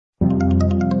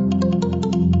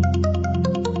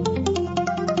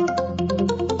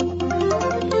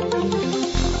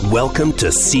Welcome to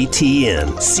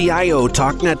CTN, CIO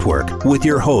Talk Network, with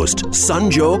your host,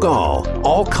 Sanjog Aul.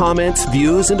 All comments,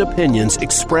 views, and opinions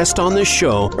expressed on this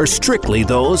show are strictly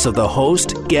those of the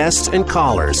host, guests, and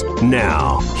callers.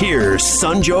 Now, here's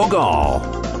Sanjog Aul.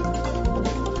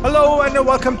 Hello and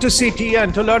welcome to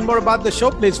CTN. To learn more about the show,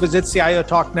 please visit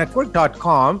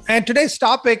ciotalknetwork.com. And today's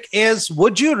topic is,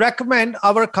 would you recommend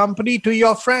our company to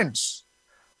your friends?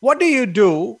 What do you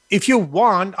do if you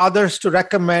want others to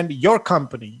recommend your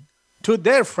company to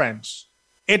their friends?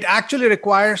 It actually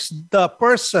requires the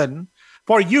person,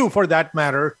 for you for that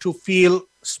matter, to feel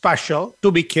special, to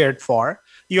be cared for.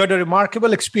 You had a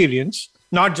remarkable experience,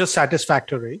 not just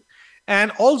satisfactory.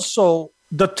 And also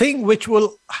the thing which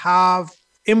will have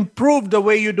improved the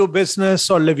way you do business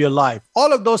or live your life.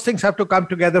 All of those things have to come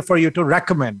together for you to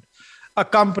recommend a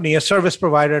company, a service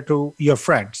provider to your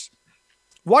friends.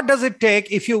 What does it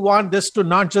take if you want this to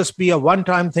not just be a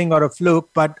one-time thing or a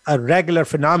fluke, but a regular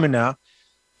phenomena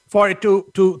for it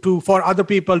for other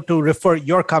people to refer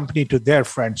your company to their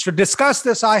friends? To discuss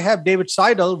this, I have David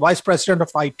Seidel, Vice President of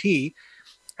IT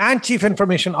and Chief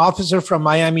Information Officer from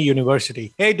Miami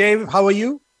University. Hey, Dave, how are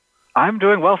you? I'm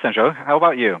doing well, Sanjo. How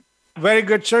about you? Very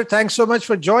good, sir. Thanks so much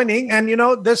for joining. And you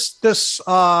know, this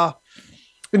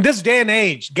in this day and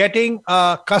age, getting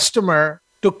a customer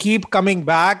to keep coming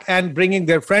back and bringing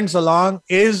their friends along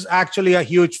is actually a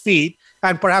huge feat.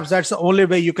 And perhaps that's the only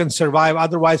way you can survive.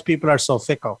 Otherwise, people are so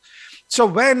fickle. So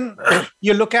when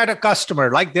you look at a customer,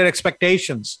 like their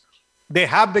expectations, they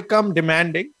have become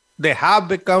demanding, they have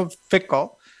become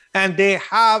fickle, and they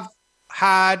have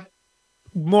had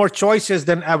more choices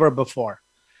than ever before.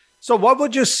 So what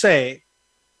would you say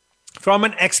from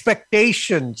an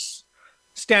expectations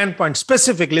standpoint,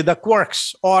 specifically the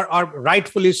quirks, or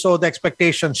rightfully so, the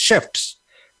expectation shifts,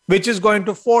 which is going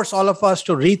to force all of us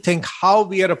to rethink how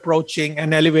we are approaching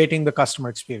and elevating the customer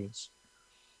experience?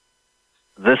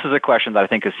 This is a question that I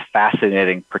think is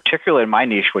fascinating, particularly in my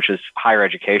niche, which is higher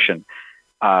education.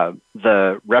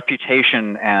 The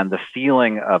reputation and the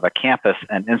feeling of a campus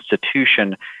and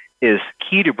institution is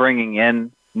key to bringing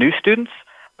in new students,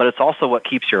 but it's also what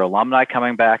keeps your alumni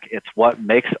coming back. It's what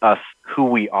makes us who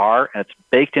we are, and it's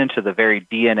baked into the very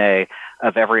DNA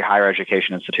of every higher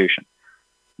education institution.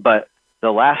 But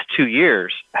the last 2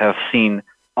 years have seen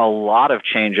a lot of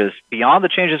changes beyond the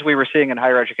changes we were seeing in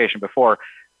higher education before.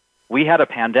 We had a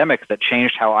pandemic that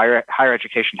changed how higher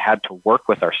education had to work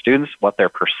with our students, what their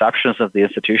perceptions of the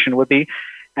institution would be.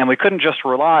 And we couldn't just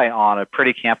rely on a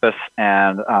pretty campus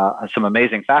and some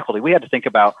amazing faculty. We had to think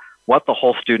about what the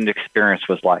whole student experience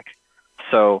was like.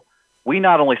 So we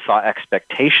not only saw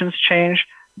expectations change,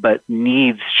 but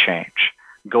needs change.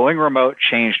 Going remote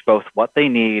changed both what they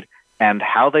need and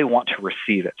how they want to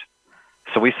receive it.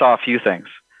 So we saw a few things.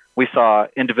 We saw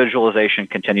individualization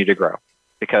continue to grow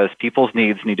because people's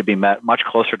needs need to be met much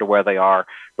closer to where they are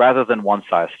rather than one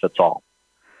size fits all.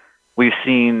 We've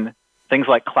seen things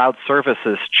like cloud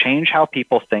services change how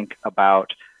people think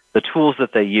about the tools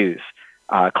that they use.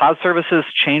 Cloud services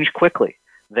change quickly.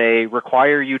 They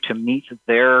require you to meet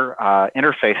their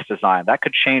interface design. That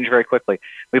could change very quickly.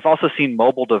 We've also seen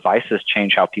mobile devices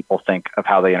change how people think of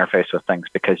how they interface with things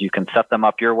because you can set them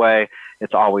up your way.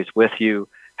 It's always with you.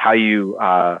 How you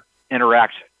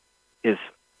interact is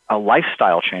a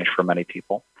lifestyle change for many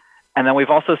people. And then we've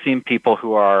also seen people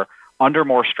who are under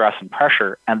more stress and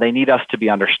pressure, and they need us to be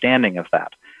understanding of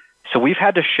that. So we've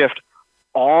had to shift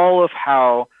all of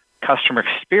how customer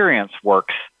experience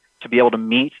works to be able to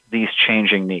meet these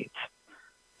changing needs.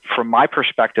 From my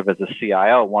perspective as a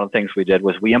CIO, one of the things we did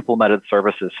was we implemented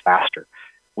services faster.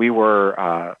 We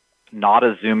were not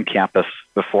a Zoom campus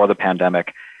before the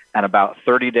pandemic, and about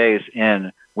 30 days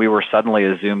in, we were suddenly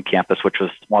a Zoom campus, which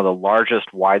was one of the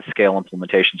largest wide-scale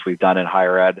implementations we've done in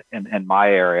higher ed in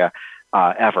my area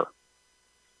ever.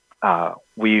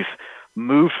 We've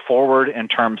moved forward in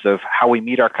terms of how we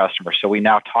meet our customers. So we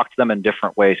now talk to them in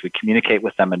different ways. We communicate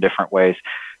with them in different ways.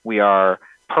 We are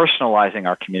personalizing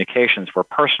our communications. We're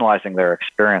personalizing their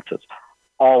experiences.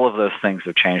 All of those things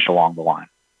have changed along the line.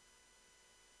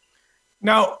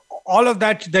 Now, all of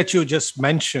that you just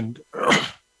mentioned, a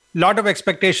lot of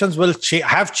expectations will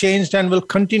have changed and will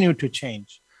continue to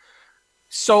change.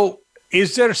 So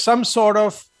is there some sort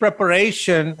of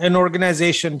preparation an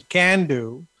organization can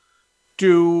do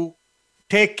to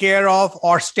take care of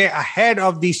or stay ahead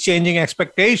of these changing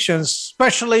expectations,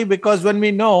 especially because when we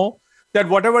know that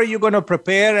whatever you're going to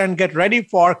prepare and get ready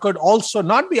for could also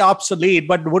not be obsolete,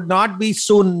 but would not be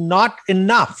soon not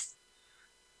enough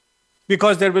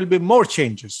because there will be more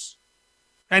changes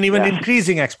and even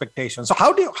increasing expectations. So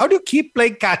how do you keep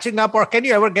playing catching up, or can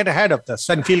you ever get ahead of this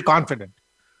and feel confident?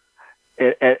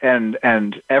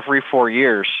 and every 4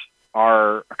 years,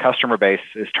 our customer base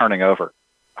is turning over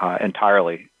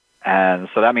entirely. And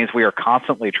so that means we are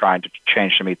constantly trying to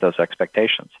change to meet those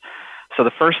expectations. So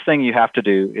the first thing you have to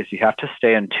do is you have to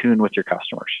stay in tune with your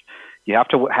customers. You have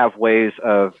to have ways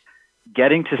of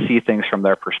getting to see things from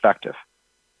their perspective.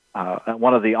 And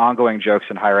one of the ongoing jokes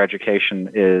in higher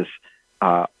education is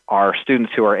our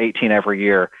students who are 18 every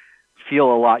year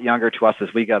feel a lot younger to us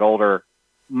as we get older,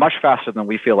 much faster than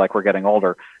we feel like we're getting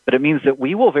older. But it means that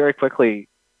we will very quickly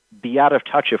be out of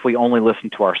touch if we only listen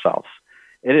to ourselves.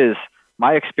 It is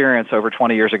my experience over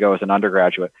 20 years ago as an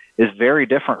undergraduate is very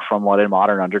different from what a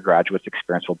modern undergraduate's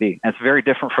experience will be. And it's very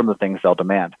different from the things they'll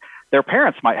demand. Their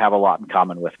parents might have a lot in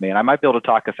common with me, and I might be able to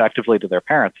talk effectively to their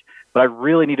parents, but I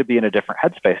really need to be in a different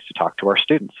headspace to talk to our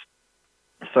students.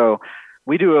 So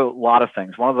we do a lot of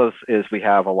things. One of those is we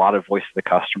have a lot of voice of the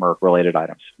customer related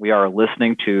items. We are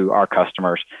listening to our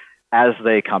customers as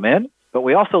they come in, but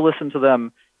we also listen to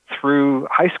them through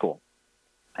high school.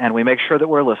 And we make sure that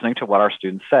we're listening to what our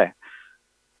students say.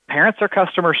 Parents are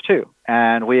customers too,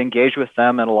 and we engage with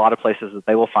them in a lot of places that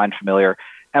they will find familiar,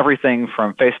 everything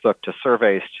from Facebook to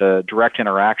surveys to direct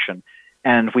interaction,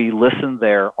 and we listen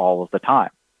there all of the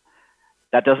time.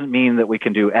 That doesn't mean that we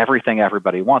can do everything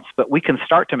everybody wants, but we can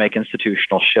start to make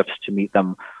institutional shifts to meet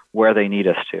them where they need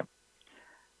us to.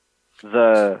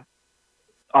 The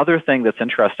other thing that's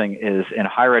interesting is in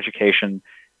higher education,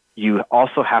 you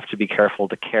also have to be careful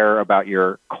to care about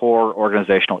your core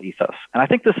organizational ethos. And I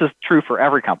think this is true for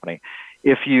every company.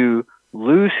 If you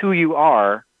lose who you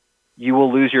are, you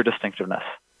will lose your distinctiveness.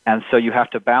 And so you have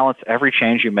to balance every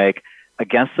change you make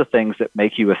against the things that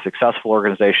make you a successful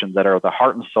organization, that are the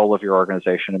heart and soul of your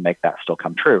organization, and make that still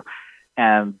come true.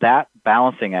 And that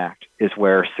balancing act is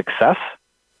where success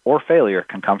or failure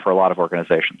can come for a lot of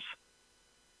organizations.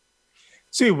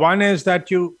 See, one is that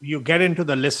you get into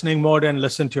the listening mode and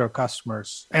listen to your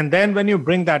customers. And then when you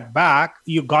bring that back,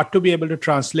 you got to be able to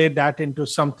translate that into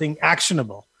something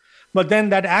actionable. But then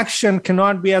that action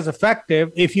cannot be as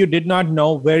effective if you did not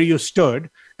know where you stood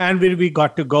and where we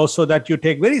got to go, so that you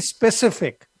take very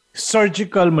specific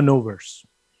surgical maneuvers.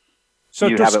 So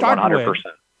you to have start it 100%. with,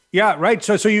 yeah, right.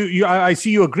 So I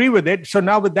see you agree with it. So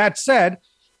now with that said,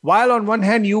 while on one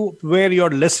hand you wear your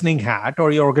listening hat,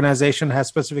 or your organization has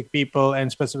specific people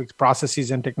and specific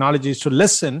processes and technologies to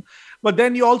listen, but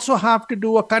then you also have to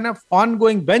do a kind of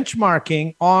ongoing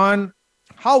benchmarking on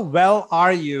how well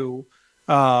are you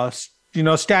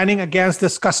standing against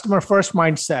this customer first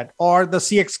mindset or the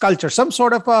CX culture, some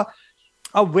sort of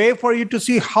a way for you to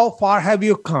see how far have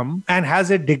you come and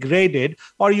has it degraded,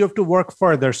 or you have to work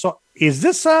further. So is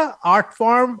this a art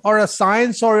form or a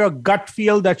science or a gut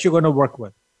feel that you're going to work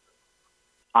with?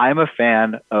 I'm a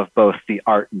fan of both the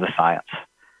art and the science.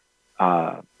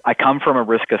 I come from a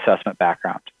risk assessment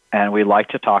background, and we like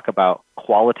to talk about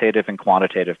qualitative and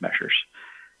quantitative measures.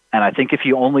 And I think if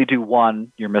you only do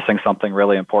one, you're missing something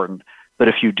really important. But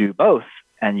if you do both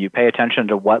and you pay attention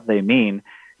to what they mean,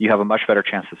 you have a much better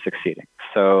chance of succeeding.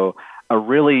 So a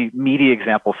really meaty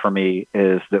example for me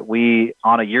is that we,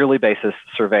 on a yearly basis,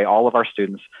 survey all of our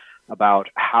students about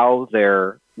how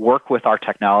their work with our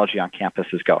technology on campus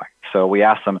is going. So we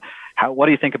ask them, what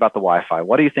do you think about the Wi-Fi?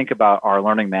 What do you think about our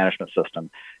learning management system?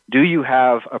 Do you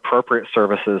have appropriate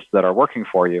services that are working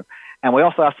for you? And we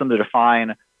also ask them to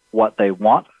define what they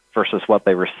want versus what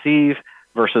they receive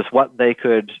versus what they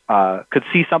could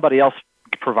see somebody else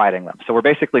providing them. So we're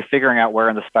basically figuring out where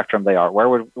in the spectrum they are. Where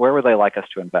would they like us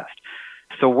to invest?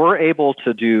 So we're able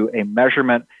to do a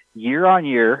measurement year on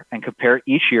year and compare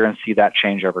each year and see that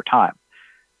change over time.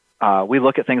 We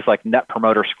look at things like net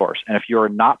promoter scores. And if you're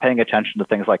not paying attention to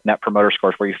things like net promoter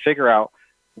scores, where you figure out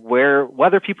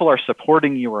whether people are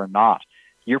supporting you or not,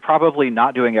 you're probably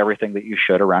not doing everything that you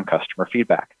should around customer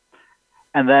feedback.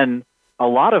 And then a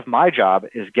lot of my job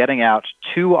is getting out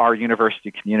to our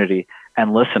university community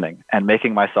and listening and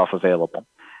making myself available.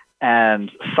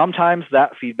 And sometimes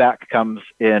that feedback comes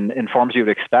in forms you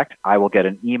would expect. I will get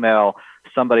an email,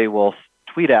 somebody will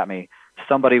tweet at me,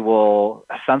 somebody will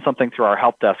send something through our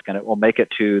help desk, and it will make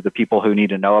it to the people who need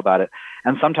to know about it.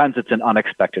 And sometimes it's in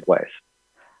unexpected ways.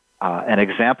 An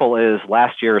example is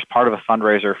last year, as part of a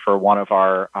fundraiser for one of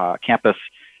our campus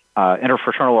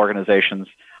interfraternal organizations,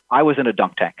 I was in a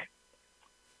dunk tank.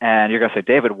 And you're going to say,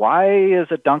 David, why is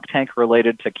a dunk tank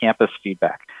related to campus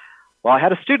feedback? Well, I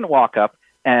had a student walk up,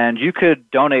 and you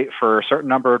could donate for a certain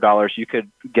number of dollars. You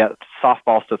could get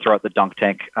softballs to throw at the dunk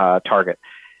tank target.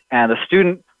 And the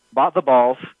student bought the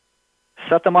balls,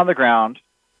 set them on the ground,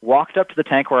 walked up to the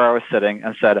tank where I was sitting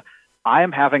and said, I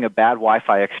am having a bad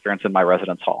Wi-Fi experience in my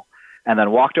residence hall. And then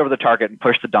walked over the target and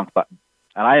pushed the dunk button.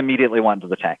 And I immediately went into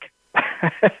the tank.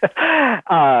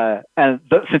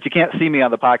 Since you can't see me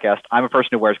on the podcast, I'm a person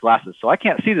who wears glasses. So I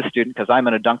can't see the student because I'm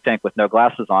in a dunk tank with no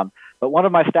glasses on. But one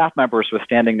of my staff members was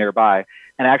standing nearby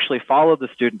and actually followed the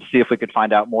student to see if we could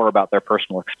find out more about their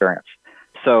personal experience.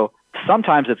 So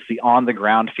sometimes it's the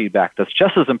on-the-ground feedback that's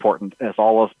just as important as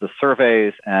all of the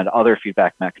surveys and other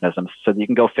feedback mechanisms so that you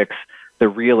can go fix the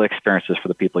real experiences for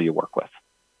the people you work with.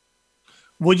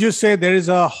 Would you say there is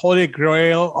a holy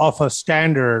grail of a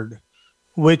standard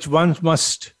which one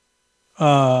must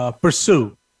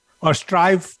pursue or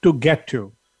strive to get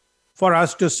to for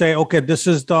us to say, okay, this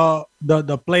is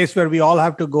the place where we all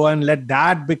have to go and let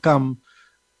that become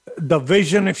the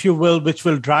vision, if you will, which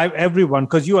will drive everyone,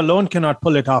 because you alone cannot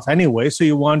pull it off anyway. So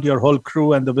you want your whole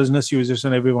crew and the business users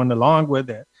and everyone along with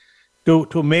it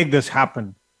to make this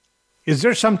happen. Is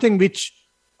there something which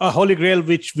a holy grail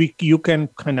which you can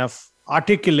kind of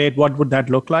articulate? What would that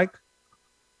look like?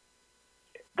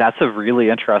 That's a really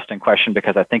interesting question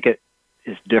because I think it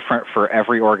is different for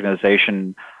every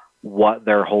organization what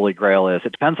their holy grail is.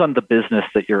 It depends on the business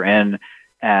that you're in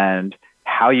and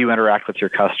how you interact with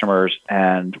your customers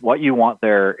and what you want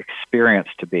their experience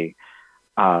to be.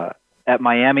 At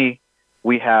Miami,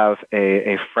 we have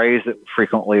a phrase that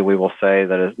frequently we will say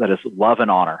that is love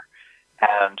and honor.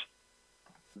 And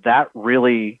that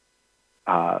really,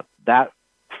 that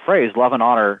phrase, love and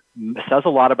honor, says a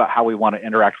lot about how we want to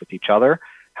interact with each other,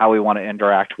 how we want to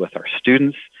interact with our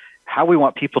students, how we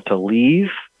want people to leave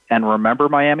and remember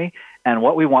Miami, and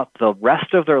what we want the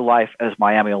rest of their life as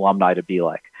Miami alumni to be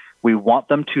like. We want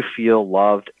them to feel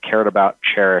loved, cared about,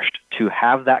 cherished, to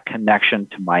have that connection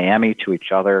to Miami, to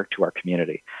each other, to our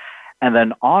community. And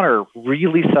then honor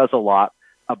really says a lot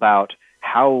about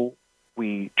how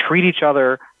we treat each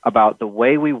other, about the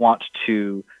way we want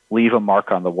to leave a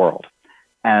mark on the world.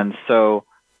 And so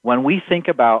when we think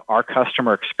about our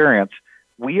customer experience,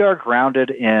 we are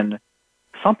grounded in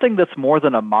something that's more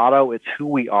than a motto. It's who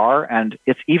we are, and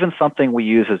it's even something we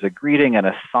use as a greeting and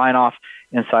a sign-off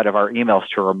inside of our emails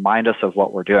to remind us of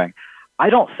what we're doing. I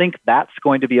don't think that's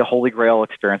going to be a holy grail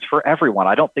experience for everyone.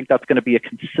 I don't think that's going to be a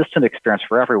consistent experience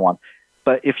for everyone.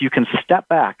 But if you can step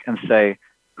back and say,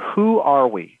 who are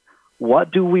we? What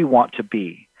do we want to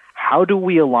be? How do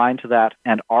we align to that?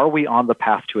 And are we on the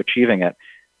path to achieving it?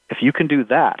 If you can do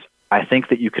that, I think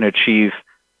that you can achieve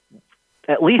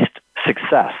at least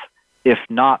success, if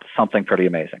not something pretty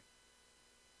amazing.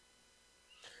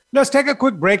 Let's take a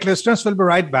quick break, listeners. We'll be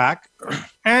right back.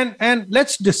 And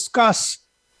let's discuss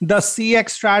the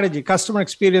CX strategy, customer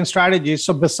experience strategy.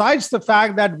 So besides the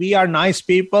fact that we are nice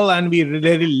people and we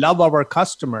really love our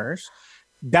customers,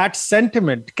 that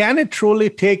sentiment, can it truly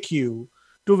take you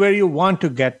to where you want to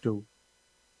get to?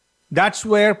 That's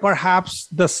where perhaps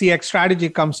the CX strategy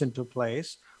comes into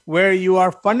place, where you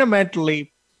are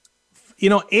fundamentally,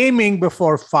 aiming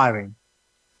before firing.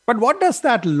 But what does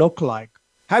that look like?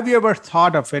 Have you ever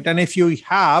thought of it? And if you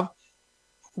have,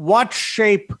 what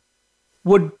shape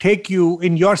would take you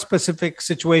in your specific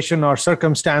situation or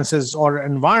circumstances or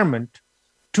environment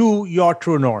to your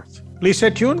true north? Please stay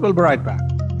tuned. We'll be right back.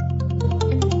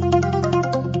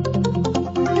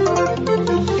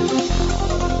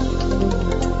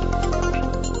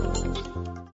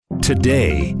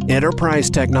 Today, enterprise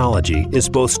technology is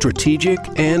both strategic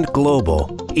and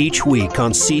global. Each week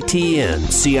on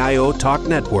CTN CIO Talk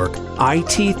Network,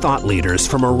 IT thought leaders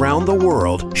from around the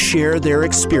world share their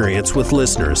experience with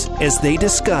listeners as they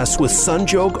discuss with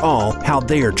Sanjog Aul how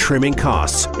they are trimming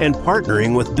costs and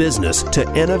partnering with business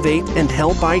to innovate and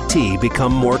help IT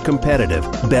become more competitive,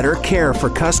 better care for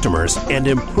customers, and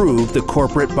improve the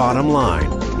corporate bottom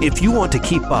line. If you want to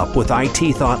keep up with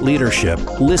IT thought leadership,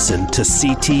 listen to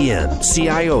CTN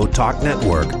CIO Talk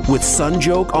Network with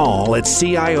Sanjog Aul at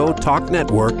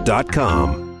CIOTalkNetwork.com.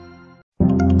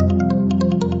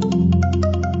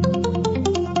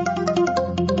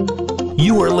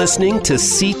 You are listening to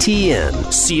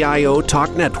CTN CIO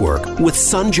Talk Network with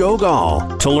Sanjog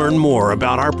Aul. To learn more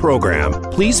about our program,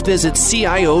 please visit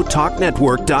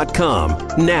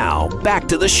CIOTalkNetwork.com. Now, back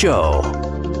to the show.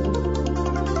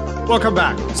 Welcome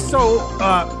back. So,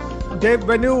 Dave,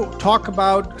 when you talk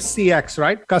about CX,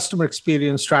 right, customer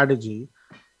experience strategy,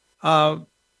 a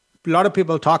lot of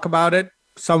people talk about it.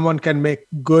 Someone can make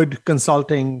good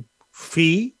consulting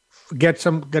fee, get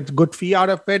good fee out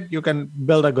of it. You can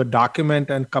build a good document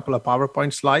and a couple of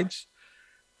PowerPoint slides.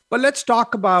 But let's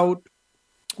talk about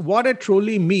what it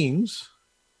truly means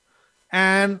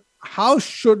and how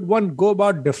should one go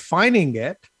about defining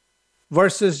it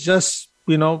versus just,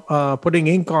 putting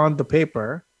ink on the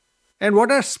paper. And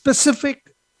what are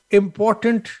specific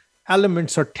important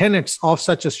elements or tenets of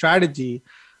such a strategy,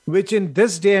 which in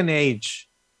this day and age,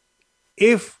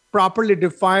 if properly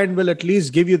defined, will at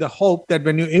least give you the hope that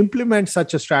when you implement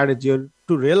such a strategy or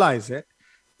to realize it,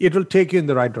 it will take you in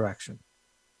the right direction.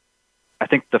 I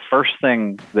think the first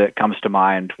thing that comes to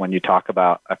mind when you talk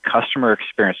about a customer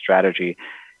experience strategy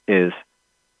is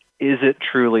it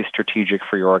truly strategic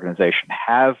for your organization?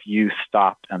 Have you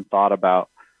stopped and thought about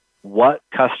what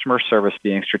customer service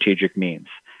being strategic means?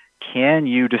 Can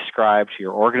you describe to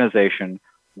your organization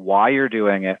why you're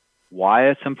doing it, why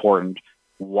it's important,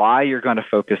 why you're going to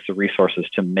focus the resources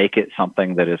to make it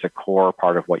something that is a core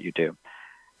part of what you do?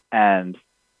 And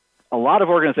a lot of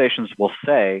organizations will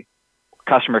say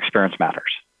customer experience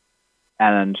matters.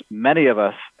 And many of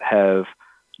us have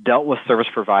dealt with service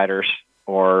providers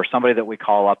or somebody that we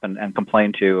call up and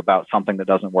complain to about something that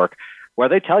doesn't work, where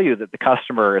they tell you that the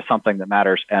customer is something that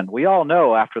matters. And we all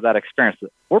know after that experience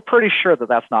that we're pretty sure that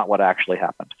that's not what actually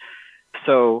happened.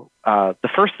 So the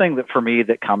first thing that for me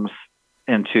that comes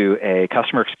into a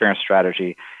customer experience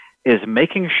strategy is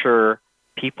making sure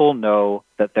people know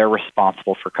that they're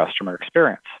responsible for customer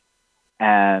experience.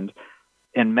 And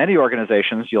in many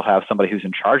organizations, you'll have somebody who's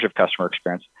in charge of customer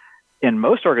experience. In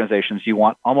most organizations, you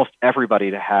want almost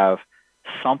everybody to have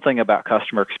something about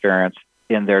customer experience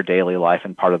in their daily life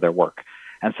and part of their work.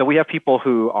 And so we have people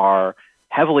who are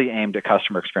heavily aimed at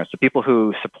customer experience, the people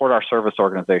who support our service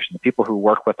organization, the people who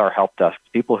work with our help desk,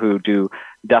 the people who do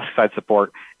desk side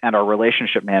support, and our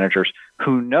relationship managers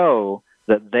who know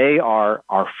that they are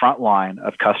our front line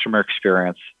of customer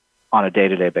experience on a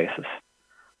day-to-day basis.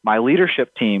 My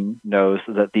leadership team knows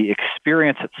that the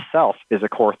experience itself is a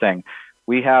core thing.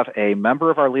 We have a member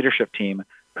of our leadership team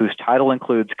whose title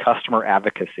includes customer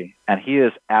advocacy, and he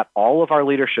is at all of our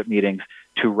leadership meetings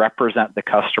to represent the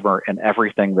customer in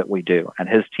everything that we do. And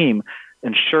his team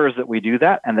ensures that we do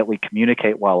that and that we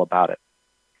communicate well about it.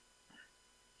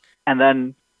 And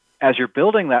then as you're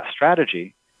building that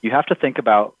strategy, you have to think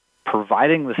about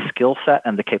providing the skill set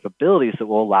and the capabilities that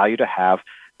will allow you to have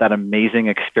that amazing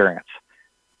experience.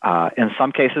 In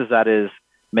some cases, that is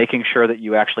making sure that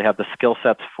you actually have the skill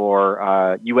sets for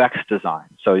UX design.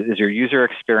 So is your user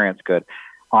experience good?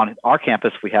 On our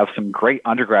campus, we have some great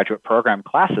undergraduate program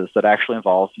classes that actually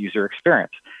involve user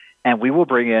experience. And we will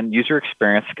bring in user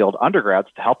experience skilled undergrads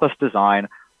to help us design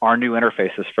our new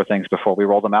interfaces for things before we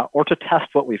roll them out or to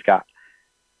test what we've got.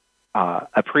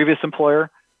 A previous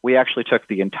employer, we actually took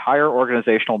the entire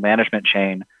organizational management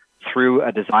chain through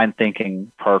a design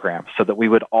thinking program so that we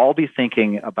would all be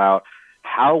thinking about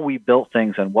how we built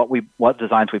things and what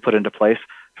designs we put into place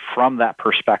from that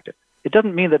perspective. It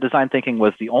doesn't mean that design thinking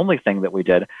was the only thing that we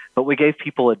did, but we gave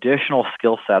people additional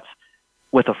skill sets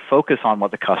with a focus on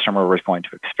what the customer was going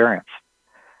to experience.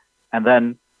 And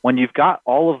then when you've got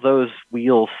all of those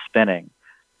wheels spinning,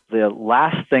 the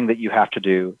last thing that you have to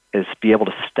do is be able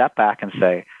to step back and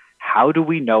say, how do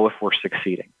we know if we're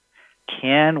succeeding?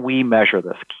 Can we measure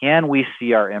this? Can we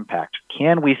see our impact?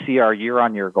 Can we see our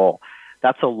year-on-year goal?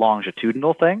 That's a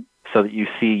longitudinal thing so that you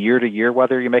see year to year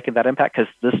whether you're making that impact,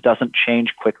 because this doesn't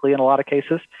change quickly in a lot of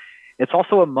cases. It's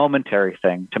also a momentary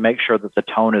thing to make sure that the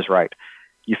tone is right.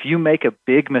 If you make a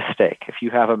big mistake, if you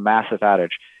have a massive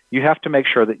outage, you have to make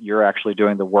sure that you're actually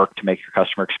doing the work to make your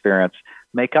customer experience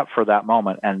make up for that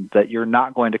moment and that you're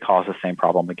not going to cause the same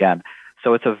problem again.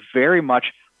 So it's a very much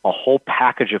a whole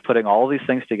package of putting all of these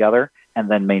things together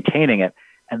and then maintaining it.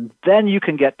 And then you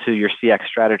can get to your CX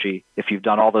strategy if you've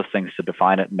done all those things to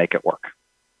define it and make it work.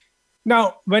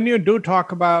 Now, when you do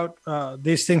talk about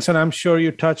these things, and I'm sure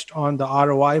you touched on the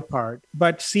ROI part,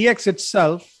 but CX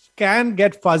itself can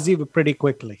get fuzzy pretty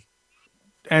quickly.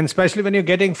 And especially when you're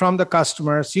getting from the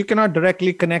customers, you cannot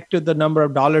directly connect to the number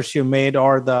of dollars you made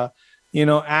or the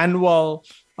annual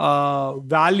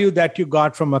value that you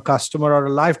got from a customer or a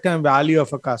lifetime value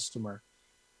of a customer.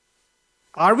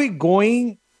 Are we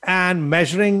going and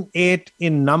measuring it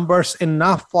in numbers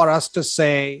enough for us to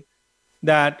say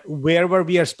that wherever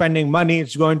we are spending money,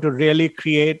 it's going to really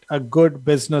create a good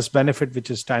business benefit, which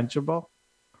is tangible?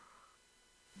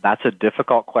 That's a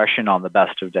difficult question on the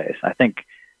best of days. I think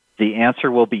the answer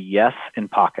will be yes in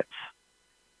pockets.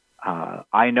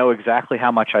 I know exactly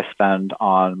how much I spend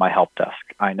on my help desk.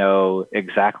 I know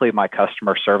exactly my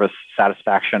customer service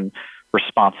satisfaction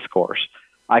response scores.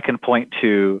 I can point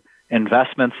to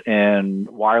investments in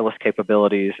wireless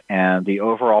capabilities and the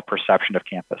overall perception of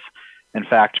campus. In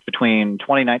fact, between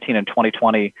 2019 and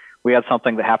 2020, we had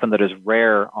something that happened that is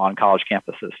rare on college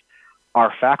campuses.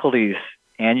 Our faculty's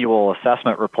annual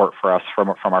assessment report for us from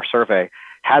our survey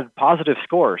had positive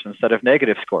scores instead of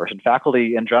negative scores. And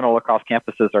faculty in general across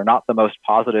campuses are not the most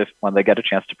positive when they get a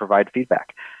chance to provide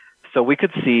feedback. So we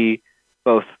could see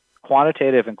both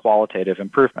quantitative and qualitative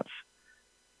improvements.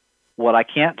 What I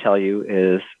can't tell you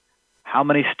is how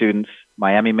many students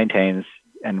Miami maintains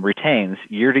and retains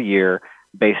year to year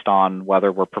based on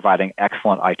whether we're providing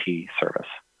excellent IT service.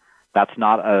 That's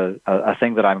not a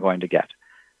thing that I'm going to get.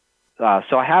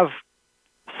 So I have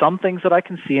some things that I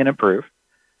can see and improve.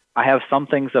 I have some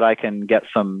things that I can get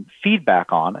some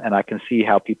feedback on, and I can see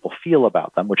how people feel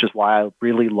about them, which is why I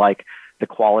really like the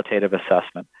qualitative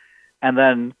assessment. And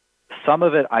then some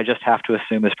of it I just have to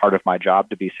assume is part of my job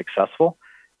to be successful.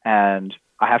 And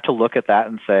I have to look at that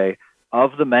and say,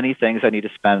 of the many things I need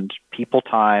to spend people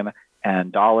time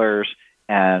and dollars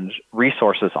and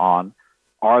resources on,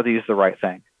 are these the right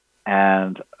thing?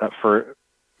 And for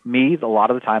me, a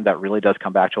lot of the time, that really does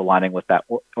come back to aligning with that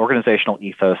organizational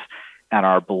ethos and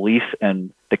our belief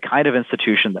in the kind of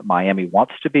institution that Miami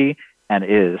wants to be and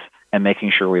is, and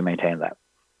making sure we maintain that.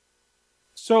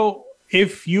 So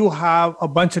if you have a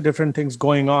bunch of different things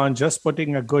going on, just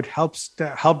putting a good help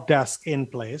desk in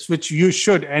place, which you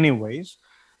should anyways,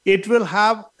 it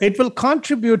will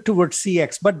contribute towards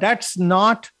CX, but that's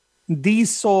not the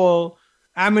sole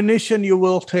ammunition you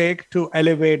will take to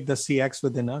elevate the CX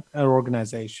within an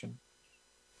organization.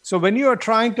 So when you are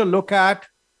trying to look at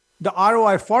the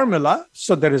ROI formula,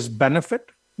 so there is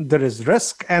benefit, there is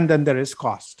risk, and then there is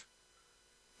cost.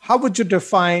 How would you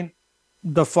define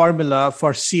the formula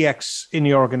for CX in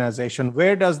your organization?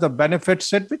 Where does the benefit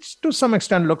sit, which to some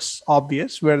extent looks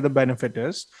obvious where the benefit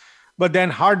is, but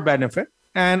then hard benefit,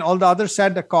 and on the other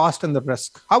side, the cost and the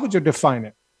risk. How would you define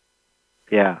it?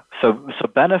 Yeah, so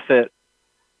benefit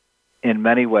in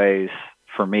many ways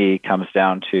for me comes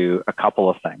down to a couple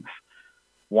of things.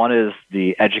 One is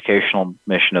the educational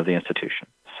mission of the institution.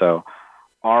 So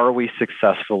are we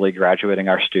successfully graduating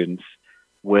our students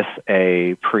with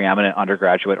a preeminent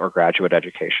undergraduate or graduate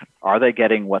education? Are they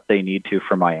getting what they need to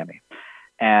from Miami?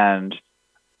 And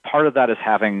part of that is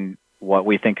having what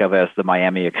we think of as the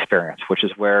Miami experience, which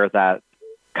is where that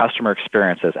customer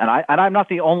experience is. And I'm not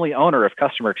the only owner of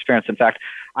customer experience. In fact,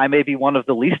 I may be one of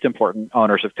the least important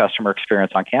owners of customer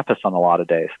experience on campus on a lot of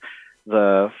days.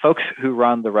 The folks who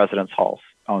run the residence halls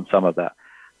own some of that.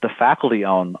 The faculty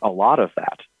own a lot of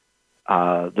that.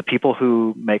 The people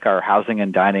who make our housing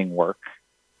and dining work,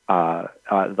 the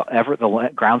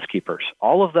groundskeepers,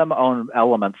 all of them own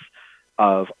elements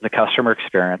of the customer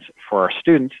experience for our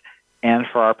students and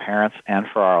for our parents and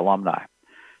for our alumni.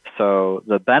 So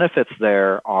the benefits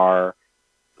there are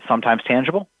sometimes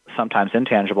tangible, sometimes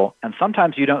intangible, and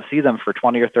sometimes you don't see them for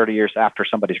 20 or 30 years after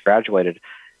somebody's graduated,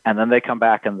 and then they come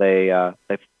back and they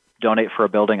donate for a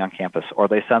building on campus, or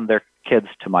they send their kids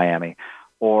to Miami,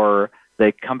 or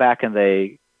they come back and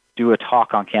they do a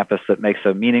talk on campus that makes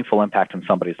a meaningful impact in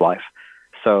somebody's life.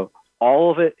 So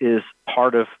all of it is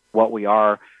part of what we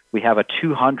are. We have a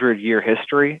 200-year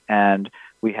history, and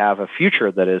we have a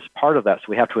future that is part of that. So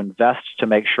we have to invest to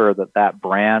make sure that that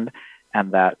brand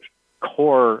and that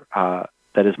core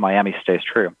that is Miami stays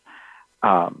true.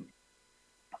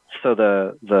 So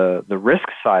the risk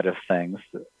side of things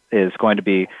is going to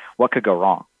be what could go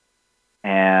wrong.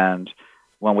 And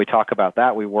when we talk about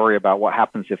that, we worry about what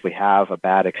happens if we have a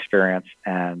bad experience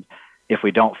and if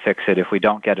we don't fix it, if we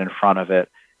don't get in front of it,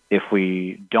 if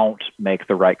we don't make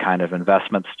the right kind of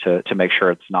investments to make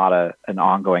sure it's not an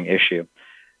ongoing issue.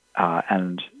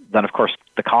 And then, of course,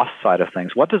 the cost side of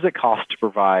things. What does it cost to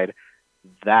provide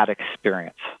that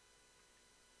experience?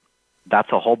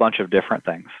 That's a whole bunch of different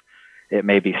things. It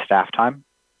may be staff time.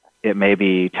 It may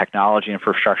be technology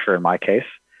infrastructure in my case.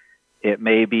 It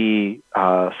may be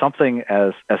something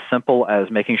as simple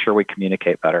as making sure we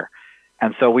communicate better.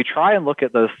 And so we try and look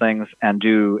at those things and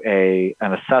do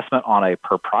an assessment on a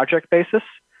per project basis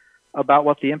about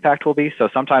what the impact will be. So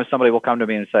sometimes somebody will come to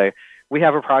me and say, we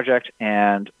have a project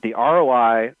and the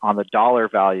ROI on the dollar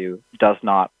value does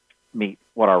not meet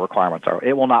what our requirements are.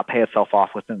 It will not pay itself off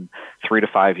within 3 to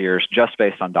 5 years just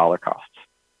based on dollar costs.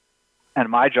 And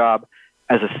my job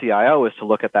as a CIO is to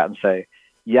look at that and say,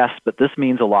 yes, but this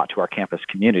means a lot to our campus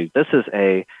community. This is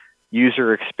a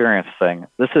user experience thing.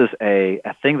 This is a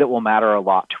thing that will matter a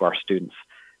lot to our students.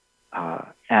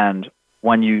 And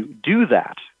when you do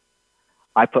that,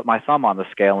 I put my thumb on the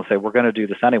scale and say, we're going to do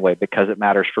this anyway because it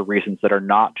matters for reasons that are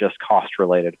not just cost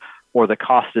related, or the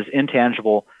cost is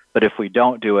intangible, but if we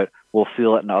don't do it, we'll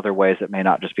feel it in other ways that may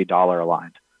not just be dollar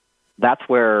aligned. That's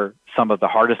where some of the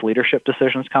hardest leadership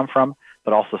decisions come from,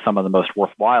 but also some of the most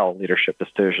worthwhile leadership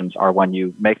decisions are when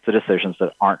you make the decisions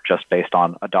that aren't just based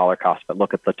on a dollar cost, but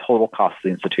look at the total cost of the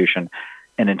institution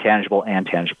in intangible and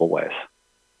tangible ways.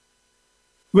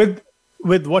 With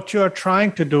what you're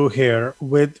trying to do here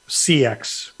with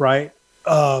CX, right?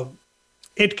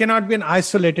 It cannot be an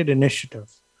isolated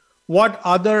initiative. What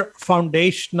other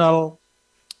foundational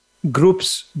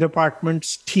groups,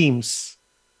 departments, teams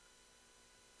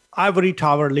ivory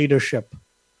tower leadership,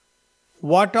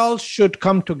 what else should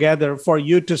come together for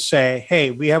you to say,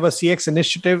 hey, we have a CX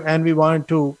initiative and we want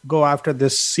to go after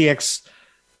this CX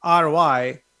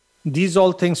ROI? These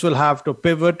all things will have to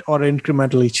pivot or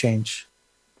incrementally change.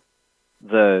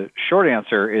 The short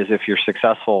answer is if you're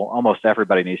successful, almost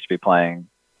everybody needs to be playing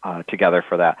together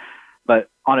for that. But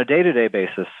on a day-to-day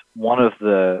basis, one of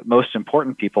the most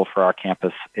important people for our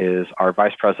campus is our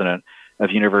Vice President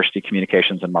of University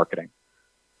Communications and Marketing.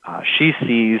 She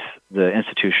sees the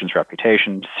institution's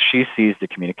reputation, she sees the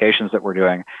communications that we're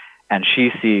doing, and she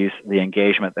sees the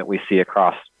engagement that we see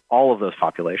across all of those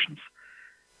populations.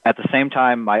 At the same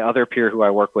time, my other peer who I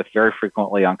work with very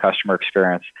frequently on customer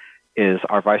experience is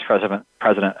our Vice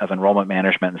President of Enrollment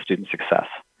Management and Student Success.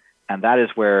 And that is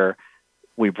where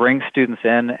we bring students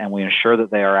in and we ensure that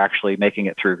they are actually making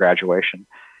it through graduation.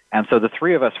 And so the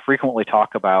three of us frequently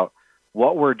talk about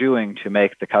what we're doing to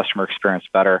make the customer experience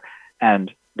better.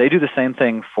 And they do the same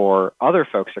thing for other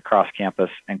folks across campus,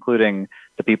 including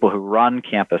the people who run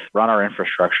campus, run our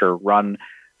infrastructure, run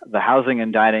the housing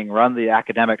and dining, run the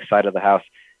academic side of the house.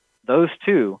 Those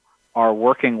two are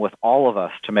working with all of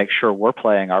us to make sure we're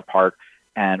playing our part,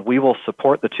 and we will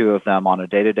support the two of them on a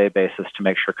day-to-day basis to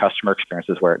make sure customer experience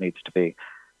is where it needs to be.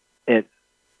 It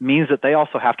means that they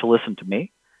also have to listen to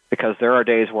me, because there are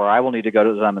days where I will need to go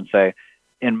to them and say,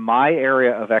 in my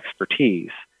area of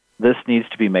expertise, this needs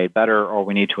to be made better, or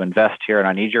we need to invest here, and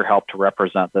I need your help to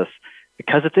represent this,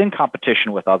 because it's in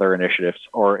competition with other initiatives,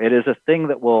 or it is a thing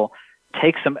that will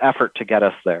take some effort to get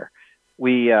us there.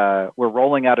 We're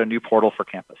rolling out a new portal for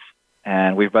campus,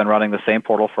 and we've been running the same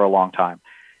portal for a long time.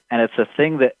 And it's a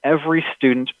thing that every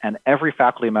student and every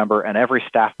faculty member and every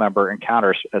staff member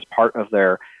encounters as part of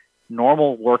their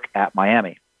normal work at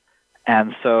Miami.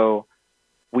 And so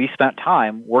we spent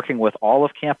time working with all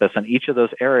of campus in each of those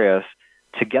areas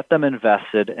to get them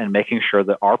invested in making sure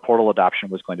that our portal adoption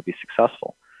was going to be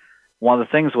successful. One of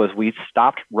the things was we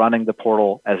stopped running the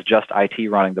portal as just IT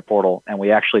running the portal, and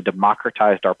we actually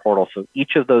democratized our portal so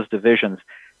each of those divisions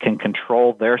can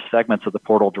control their segments of the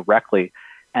portal directly,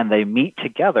 and they meet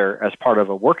together as part of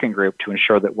a working group to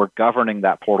ensure that we're governing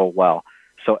that portal well.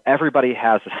 So everybody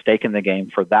has a stake in the game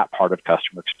for that part of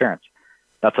customer experience.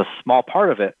 That's a small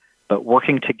part of it, but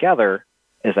working together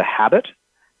is a habit,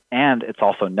 and it's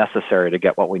also necessary to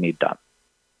get what we need done.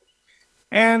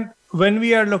 And when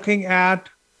we are looking at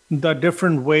the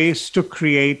different ways to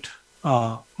create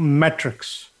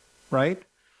metrics, right?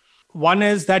 One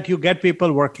is that you get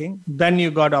people working, then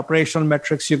you got operational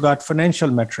metrics, you got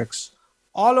financial metrics.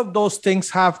 All of those things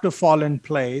have to fall in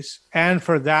place. And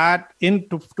for that,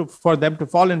 for them to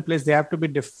fall in place, they have to be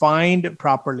defined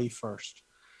properly first.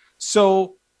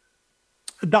 So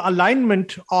the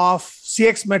alignment of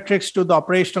CX metrics to the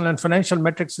operational and financial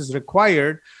metrics is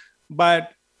required.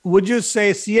 But would you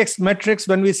say CX metrics,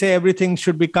 when we say everything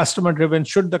should be customer driven,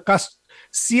 should the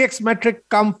CX metric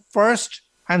come first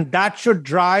and that should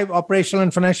drive operational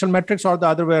and financial metrics, or the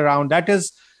other way around? That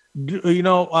is,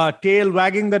 tail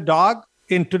wagging the dog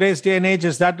in today's day and age.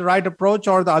 Is that the right approach,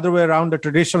 or the other way around, the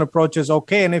traditional approach is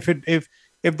okay? And if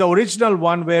the original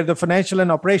one where the financial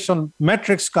and operational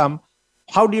metrics come,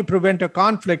 how do you prevent a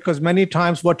conflict? Because many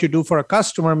times what you do for a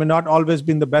customer may not always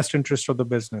be in the best interest of the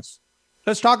business.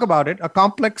 Let's talk about it. A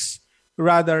complex,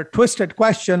 rather twisted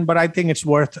question, but I think it's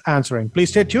worth answering. Please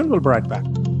stay tuned. We'll be right back.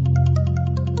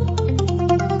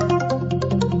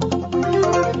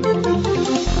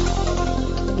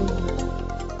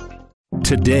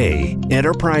 Today,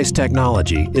 enterprise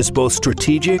technology is both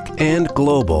strategic and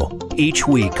global. Each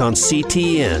week on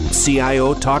CTN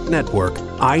CIO Talk Network,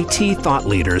 IT thought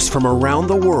leaders from around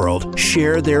the world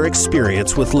share their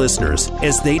experience with listeners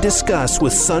as they discuss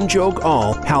with Sanjog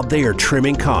Aul how they are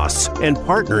trimming costs and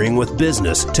partnering with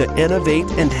business to innovate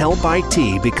and help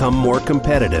IT become more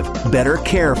competitive, better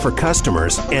care for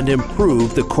customers, and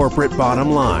improve the corporate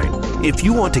bottom line. If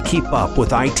you want to keep up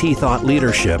with IT thought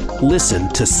leadership, listen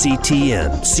to CTN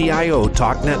CIO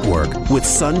Talk Network with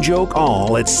Sanjog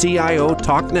Aul at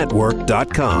CIOTalkNetwork.com.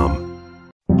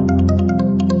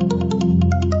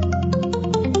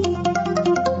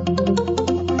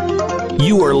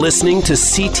 You are listening to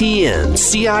CTN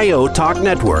CIO Talk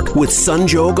Network with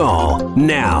Sanjog Aul.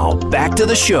 Now, back to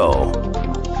the show.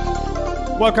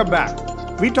 Welcome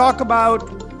back. We talk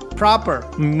about proper,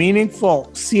 meaningful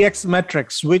CX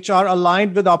metrics, which are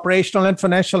aligned with operational and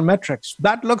financial metrics.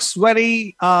 That looks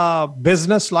very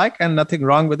business-like, and nothing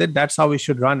wrong with it. That's how we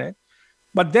should run it.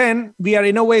 But then we are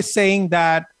in a way saying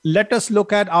that let us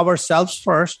look at ourselves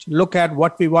first, look at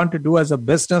what we want to do as a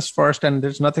business first, and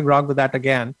there's nothing wrong with that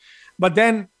again. But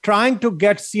then trying to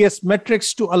get CS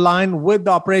metrics to align with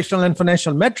the operational and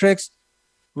financial metrics,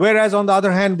 Whereas on the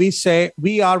other hand, we say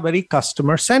we are very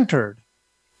customer-centered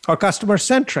or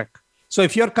customer-centric. So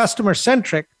if you're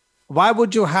customer-centric, why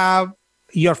would you have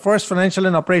your first financial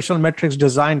and operational metrics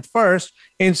designed first?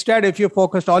 Instead, if you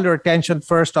focused all your attention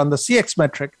first on the CX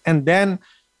metric and then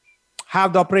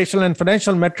have the operational and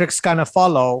financial metrics kind of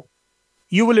follow,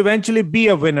 you will eventually be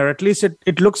a winner. At least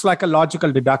it looks like a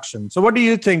logical deduction. So what do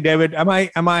you think, David? Am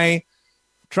I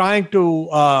trying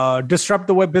to disrupt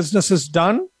the way business is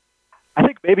done? I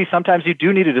think maybe sometimes you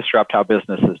do need to disrupt how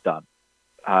business is done.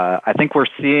 I think we're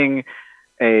seeing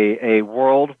a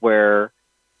world where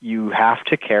you have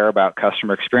to care about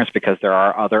customer experience because there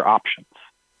are other options.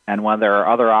 And when there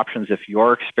are other options, if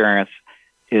your experience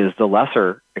is the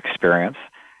lesser experience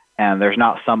and there's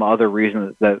not some other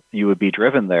reason that you would be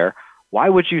driven there, why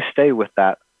would you stay with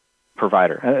that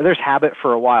provider? There's habit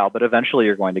for a while, but eventually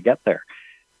you're going to get there.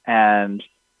 And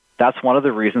that's one of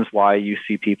the reasons why you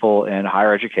see people in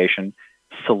higher education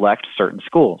select certain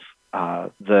schools.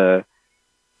 The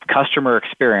customer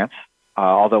experience,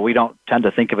 although we don't tend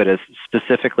to think of it as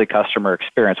specifically customer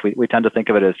experience, we tend to think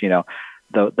of it as,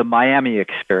 the Miami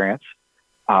experience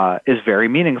is very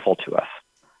meaningful to us.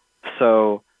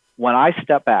 So when I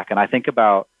step back and I think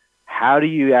about how do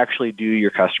you actually do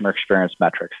your customer experience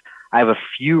metrics, I have a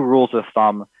few rules of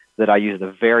thumb that I use at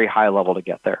a very high level to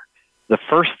get there. The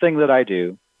first thing that I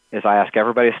do is I ask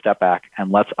everybody to step back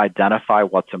and let's identify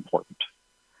what's important.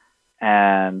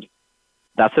 And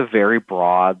that's a very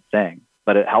broad thing,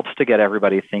 but it helps to get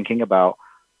everybody thinking about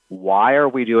why are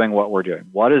we doing what we're doing?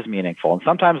 What is meaningful? And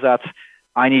sometimes that's,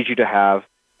 I need you to have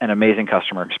an amazing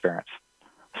customer experience.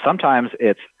 Sometimes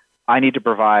it's, I need to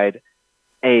provide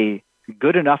a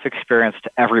good enough experience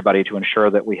to everybody to ensure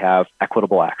that we have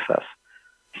equitable access.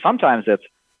 Sometimes it's,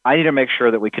 I need to make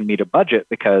sure that we can meet a budget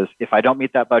because if I don't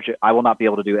meet that budget, I will not be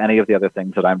able to do any of the other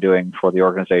things that I'm doing for the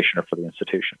organization or for the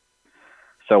institution.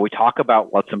 So we talk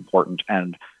about what's important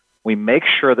and we make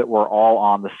sure that we're all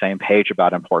on the same page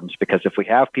about importance, because if we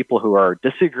have people who are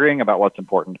disagreeing about what's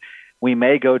important, we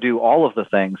may go do all of the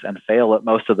things and fail at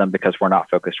most of them because we're not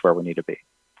focused where we need to be.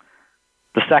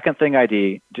 The second thing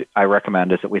I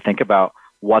recommend is that we think about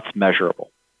what's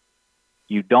measurable.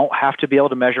 You don't have to be able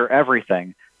to measure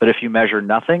everything, but if you measure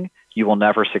nothing, you will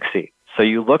never succeed. So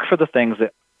you look for the things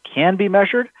that can be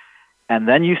measured, and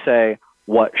then you say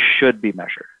what should be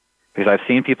measured. Because I've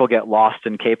seen people get lost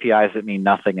in KPIs that mean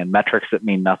nothing and metrics that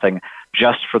mean nothing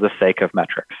just for the sake of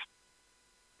metrics.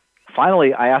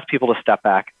 Finally, I ask people to step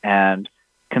back and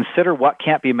consider what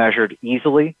can't be measured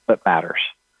easily but matters.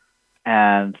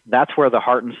 And that's where the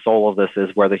heart and soul of this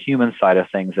is, where the human side of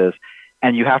things is.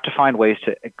 And you have to find ways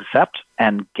to accept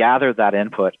and gather that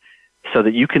input so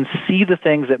that you can see the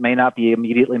things that may not be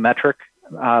immediately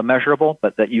measurable,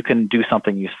 but that you can do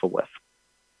something useful with.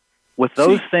 With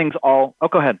those things all,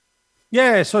 go ahead.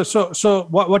 Yeah, so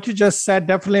what you just said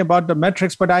definitely about the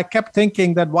metrics, but I kept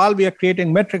thinking that while we are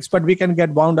creating metrics, but we can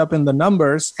get wound up in the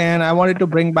numbers. And I wanted to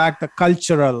bring back the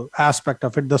cultural aspect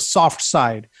of it, the soft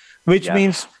side, which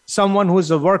means someone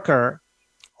who's a worker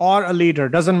or a leader,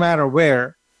 doesn't matter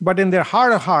where, but in their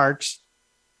heart of hearts,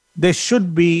 they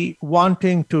should be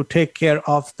wanting to take care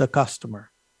of the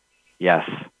customer. Yes.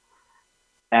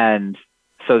 And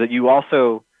so that you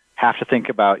also have to think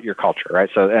about your culture, right?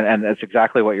 So, and that's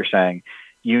exactly what you're saying.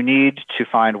 You need to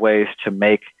find ways to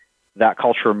make that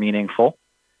culture meaningful.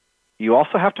 You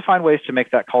also have to find ways to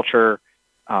make that culture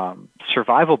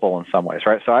survivable in some ways,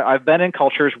 right? So I've been in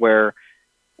cultures where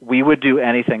we would do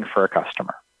anything for a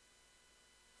customer.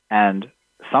 And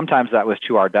sometimes that was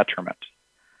to our detriment,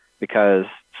 because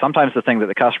sometimes the thing that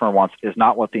the customer wants is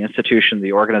not what the institution,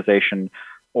 the organization,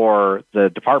 or the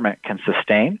department can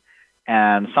sustain.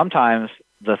 And sometimes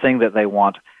the thing that they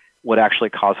want would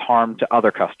actually cause harm to other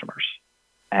customers.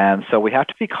 And so we have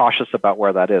to be cautious about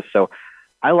where that is. So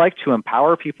I like to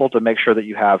empower people to make sure that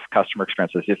you have customer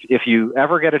experiences. If you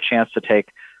ever get a chance to take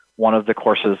one of the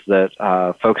courses that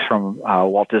folks from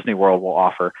Walt Disney World will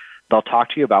offer, they'll talk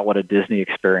to you about what a Disney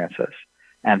experience is.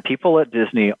 And people at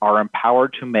Disney are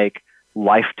empowered to make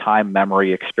lifetime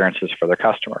memory experiences for their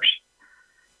customers.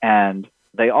 And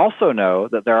they also know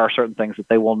that there are certain things that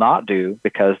they will not do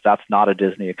because that's not a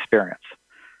Disney experience.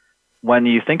 When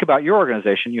you think about your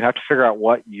organization, you have to figure out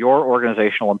what your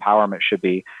organizational empowerment should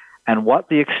be and what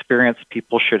the experience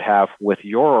people should have with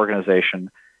your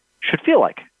organization should feel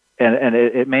like. And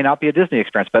it may not be a Disney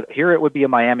experience, but here it would be a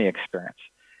Miami experience.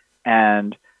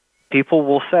 And people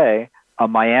will say, a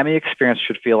Miami experience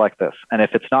should feel like this. And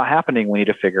if it's not happening, we need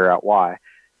to figure out why.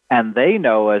 And they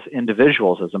know as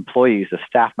individuals, as employees, as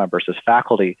staff members, as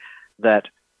faculty, that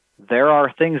there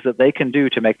are things that they can do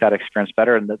to make that experience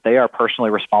better and that they are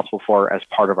personally responsible for as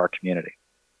part of our community.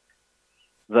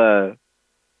 the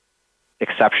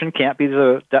exception can't be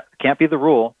the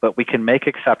rule, but we can make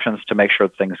exceptions to make sure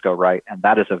that things go right. And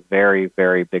that is a very,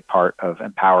 very big part of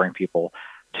empowering people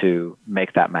to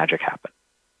make that magic happen.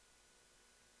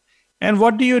 And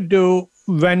what do you do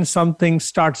when something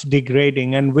starts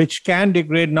degrading, and which can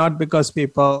degrade not because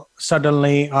people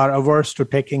suddenly are averse to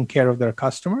taking care of their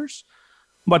customers,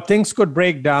 but things could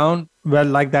break down, well,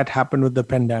 like that happened with the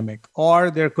pandemic,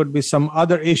 or there could be some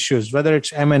other issues, whether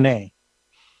it's M&A.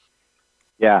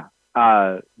 Yeah.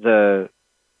 The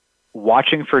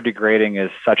watching for degrading is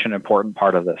such an important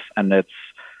part of this, and it's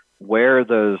where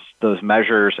those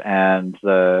measures and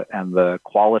the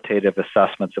qualitative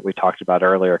assessments that we talked about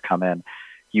earlier come in.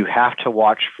 You have to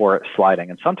watch for it sliding,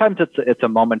 and sometimes it's a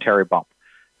momentary bump.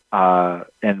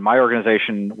 In my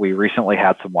organization, we recently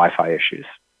had some Wi-Fi issues,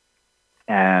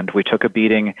 and we took a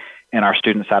beating in our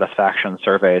student satisfaction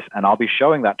surveys, and I'll be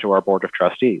showing that to our board of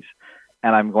trustees,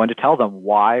 and I'm going to tell them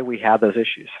why we had those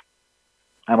issues.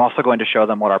 I'm also going to show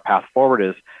them what our path forward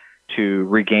is to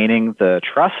regaining the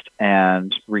trust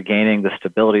and regaining the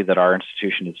stability that our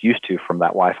institution is used to from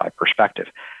that Wi-Fi perspective.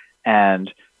 And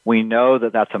we know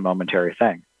that that's a momentary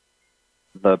thing.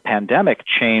 The pandemic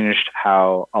changed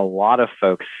how a lot of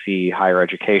folks see higher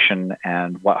education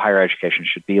and what higher education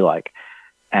should be like.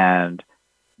 And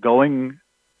going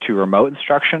to remote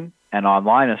instruction and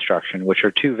online instruction, which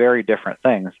are two very different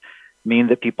things, mean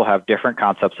that people have different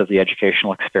concepts of the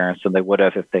educational experience than they would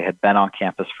have if they had been on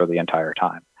campus for the entire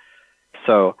time.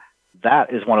 So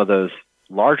that is one of those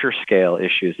larger scale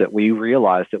issues that we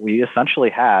realized that we essentially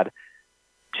had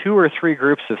 2 or 3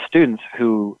 groups of students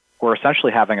who were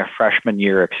essentially having a freshman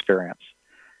year experience.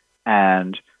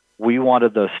 And we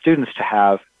wanted those students to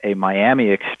have a Miami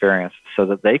experience so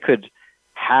that they could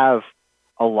have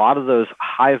a lot of those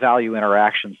high value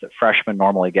interactions that freshmen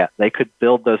normally get. They could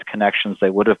build those connections they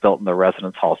would have built in the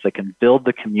residence halls. They can build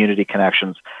the community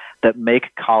connections that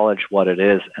make college what it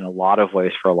is in a lot of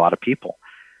ways for a lot of people.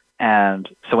 And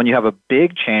so when you have a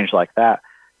big change like that,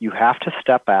 you have to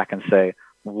step back and say,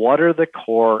 what are the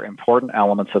core important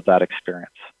elements of that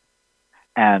experience?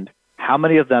 And how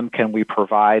many of them can we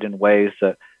provide in ways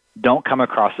that don't come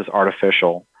across as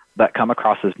artificial, that come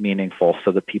across as meaningful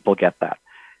so that people get that?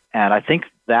 And I think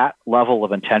that level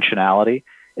of intentionality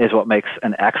is what makes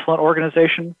an excellent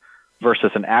organization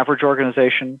versus an average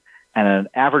organization. And an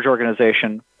average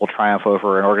organization will triumph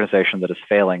over an organization that is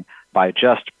failing by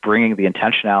just bringing the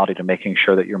intentionality to making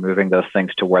sure that you're moving those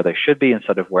things to where they should be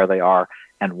instead of where they are,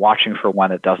 and watching for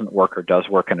when it doesn't work or does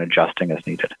work and adjusting as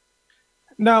needed.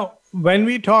 Now, when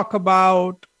we talk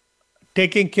about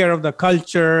taking care of the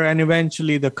culture and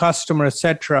eventually the customer,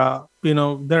 etc.,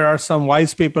 there are some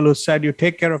wise people who said you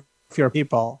take care of your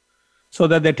people so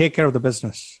that they take care of the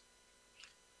business,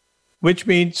 which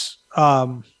means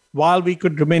while we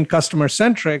could remain customer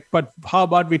centric, but how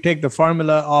about we take the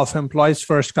formula of employees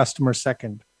first, customers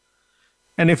second?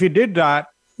 And if you did that,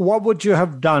 what would you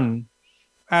have done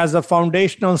as a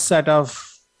foundational set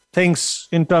of things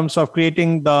in terms of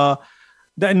creating the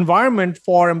environment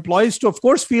for employees to, of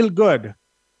course, feel good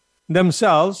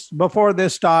themselves before they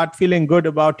start feeling good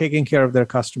about taking care of their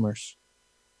customers?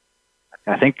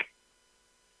 I think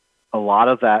a lot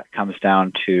of that comes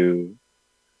down to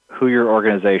who your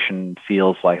organization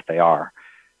feels like they are.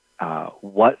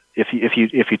 What if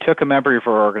you took a member of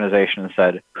your organization and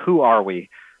said, "Who are we?"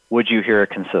 Would you hear a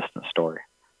consistent story?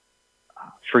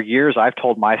 For years, I've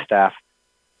told my staff,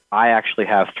 I actually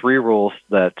have 3 rules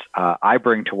that I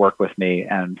bring to work with me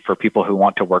and for people who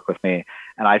want to work with me.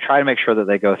 And I try to make sure that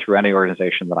they go through any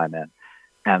organization that I'm in.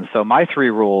 And so my 3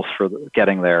 rules for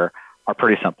getting there are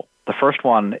pretty simple. The first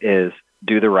one is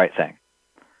do the right thing.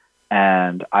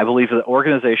 And I believe that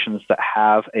organizations that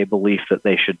have a belief that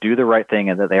they should do the right thing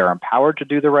and that they are empowered to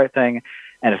do the right thing,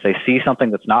 and if they see something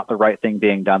that's not the right thing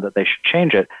being done, that they should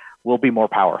change it, will be more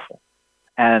powerful.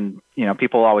 And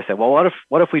people always say, "Well,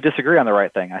 what if we disagree on the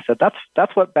right thing?" I said,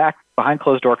 that's what behind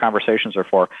closed door conversations are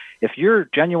for. If you're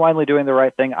genuinely doing the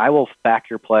right thing, I will back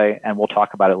your play, and we'll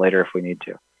talk about it later if we need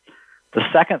to. The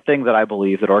second thing that I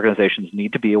believe that organizations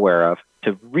need to be aware of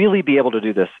to really be able to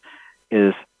do this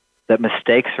is that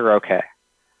mistakes are okay.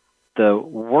 The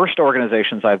worst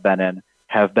organizations I've been in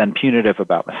have been punitive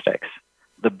about mistakes.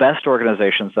 The best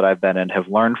organizations that I've been in have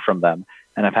learned from them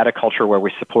and have had a culture where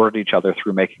we supported each other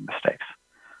through making mistakes.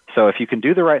 So if you can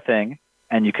do the right thing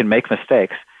and you can make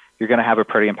mistakes, you're going to have a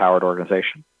pretty empowered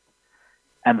organization.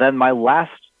 And then my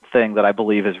last thing that I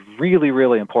believe is really,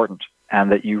 really important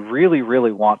and that you really,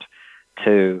 really want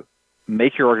to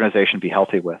make your organization be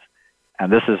healthy with, and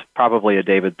this is probably a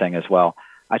David thing as well,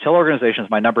 I tell organizations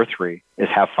my number 3 is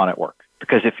have fun at work.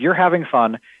 Because if you're having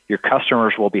fun, your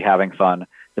customers will be having fun,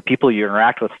 the people you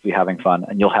interact with will be having fun,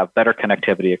 and you'll have better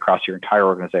connectivity across your entire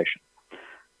organization.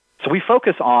 So we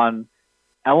focus on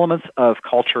elements of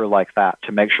culture like that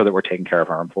to make sure that we're taking care of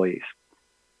our employees.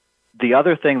 The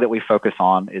other thing that we focus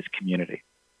on is community.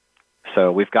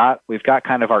 So we've got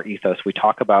kind of our ethos. We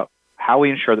talk about how we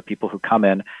ensure that people who come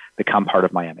in become part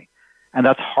of Miami. And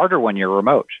that's harder when you're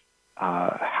remote.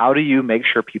 How do you make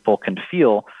sure people can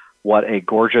feel what a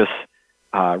gorgeous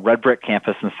red brick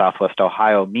campus in Southwest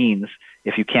Ohio means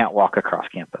if you can't walk across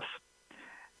campus?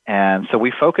 And so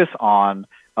we focus on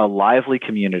a lively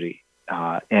community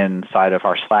inside of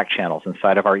our Slack channels,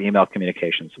 inside of our email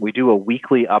communications. We do a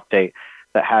weekly update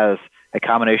that has a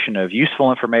combination of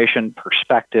useful information,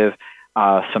 perspective,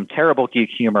 some terrible geek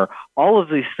humor, all of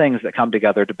these things that come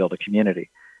together to build a community.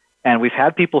 And we've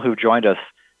had people who've joined us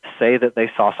say that they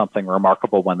saw something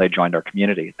remarkable when they joined our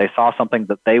community. They saw something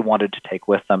that they wanted to take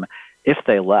with them if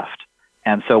they left.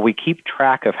 And so we keep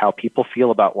track of how people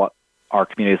feel about what our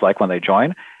community is like when they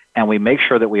join, and we make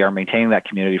sure that we are maintaining that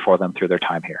community for them through their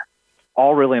time here.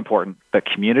 All really important, but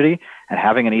community and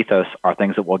having an ethos are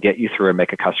things that will get you through and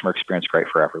make a customer experience great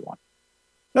for everyone.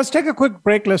 Let's take a quick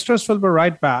break, listeners. We'll be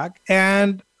right back.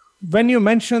 And when you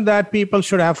mentioned that people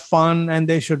should have fun and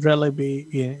they should really be,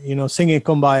 singing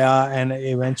Kumbaya and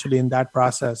eventually in that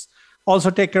process,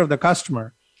 also take care of the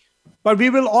customer. But we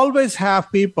will always have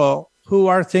people who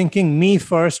are thinking me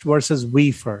first versus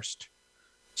we first.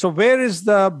 So where is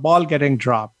the ball getting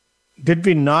dropped? Did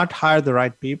we not hire the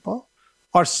right people?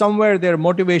 Or somewhere their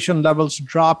motivation levels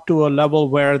dropped to a level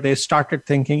where they started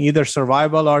thinking either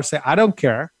survival or say, I don't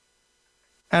care.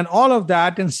 And all of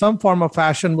that in some form or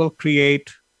fashion will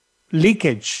create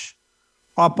leakage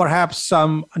or perhaps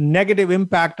some negative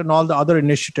impact on all the other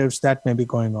initiatives that may be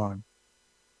going on.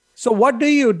 So what do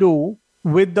you do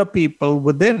with the people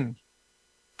within?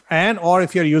 And or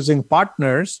if you're using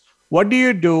partners, what do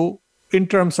you do in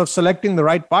terms of selecting the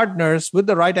right partners with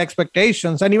the right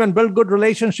expectations and even build good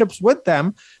relationships with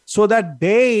them so that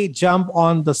they jump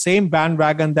on the same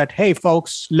bandwagon that, hey,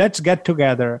 folks, let's get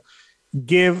together,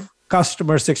 give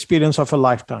customers experience of a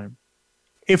lifetime.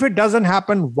 If it doesn't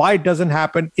happen, why it doesn't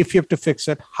happen? If you have to fix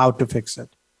it, how to fix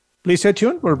it. Please stay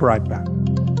tuned. We'll be right back.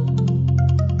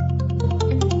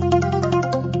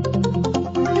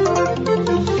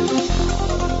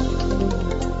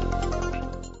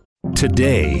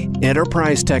 Today,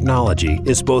 enterprise technology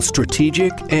is both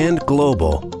strategic and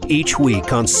global. Each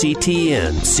week on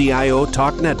CTN CIO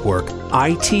Talk Network,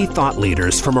 IT thought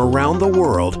leaders from around the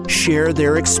world share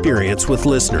their experience with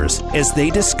listeners as they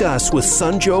discuss with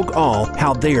Sanjog Aul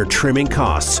how they are trimming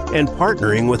costs and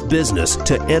partnering with business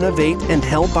to innovate and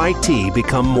help IT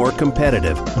become more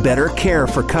competitive, better care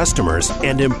for customers,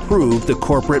 and improve the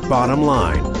corporate bottom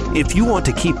line. If you want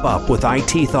to keep up with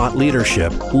IT thought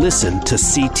leadership, listen to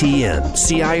CTN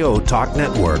CIO Talk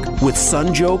Network with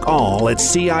Sanjog Aul at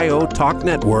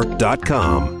CIOTalkNetwork.com.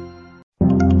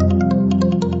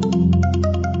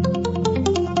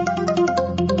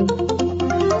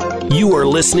 You are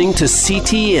listening to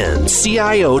CTN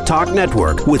CIO Talk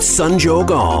Network with Sanjog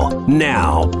Aul.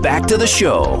 Now, back to the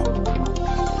show.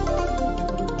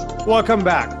 Welcome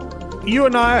back. You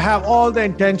and I have all the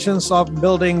intentions of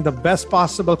building the best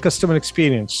possible customer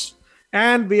experience.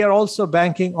 And we are also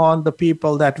banking on the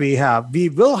people that we have. We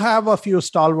will have a few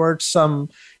stalwarts, some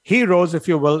heroes, if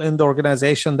you will, in the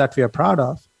organization that we are proud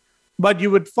of. But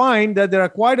you would find that there are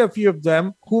quite a few of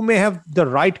them who may have the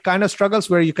right kind of struggles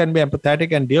where you can be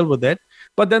empathetic and deal with it.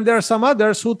 But then there are some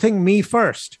others who think me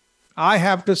first. I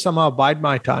have to somehow bide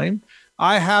my time.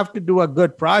 I have to do a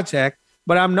good project,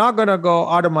 but I'm not going to go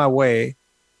out of my way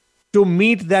to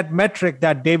meet that metric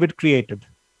that David created.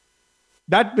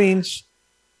 That means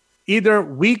either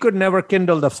we could never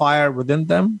kindle the fire within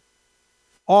them,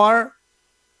 or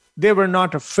they were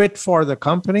not a fit for the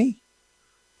company.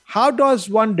 How does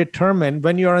one determine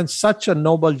when you're in such a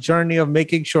noble journey of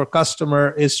making sure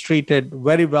customer is treated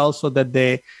very well so that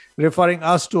they referring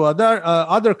us to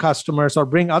other customers or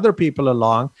bring other people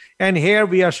along? And here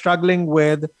we are struggling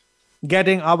with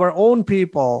getting our own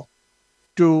people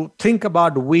to think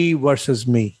about we versus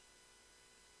me.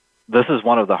 This is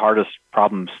one of the hardest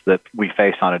problems that we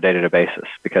face on a day-to-day basis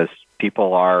because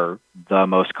people are the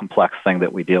most complex thing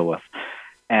that we deal with.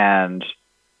 And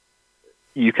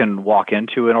you can walk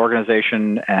into an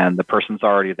organization and the person's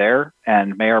already there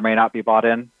and may or may not be bought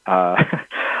in.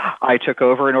 I took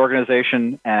over an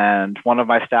organization and one of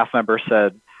my staff members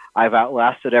said, I've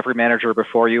outlasted every manager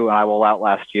before you and I will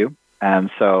outlast you. And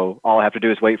so all I have to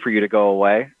do is wait for you to go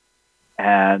away.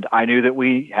 And I knew that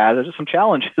we had some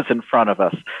challenges in front of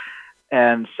us.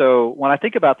 And so when I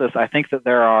think about this, I think that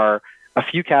there are a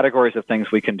few categories of things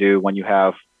we can do when you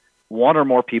have one or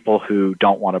more people who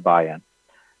don't want to buy in.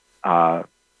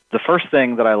 The first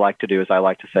thing that I like to do is I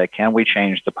like to say, can we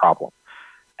change the problem?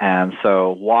 And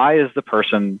so why is the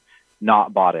person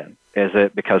not bought in? Is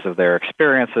it because of their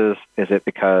experiences? Is it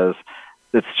because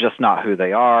it's just not who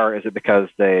they are? Is it because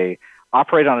they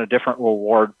operate on a different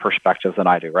reward perspective than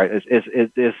I do, right?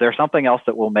 Is there something else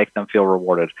that will make them feel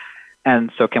rewarded?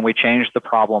 And so can we change the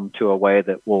problem to a way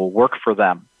that will work for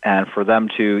them and for them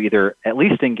to either at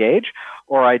least engage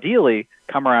or ideally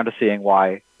come around to seeing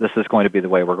why this is going to be the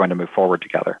way we're going to move forward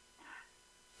together?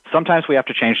 Sometimes we have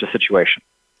to change the situation.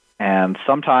 And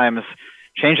sometimes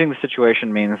changing the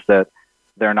situation means that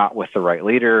they're not with the right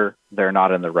leader, they're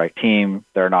not in the right team,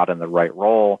 they're not in the right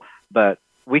role, but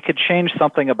we could change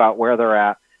something about where they're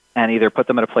at and either put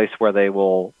them in a place where they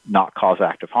will not cause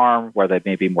active harm, where they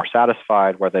may be more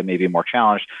satisfied, where they may be more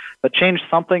challenged, but change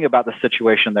something about the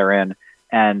situation they're in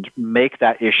and make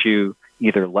that issue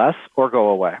either less or go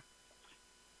away.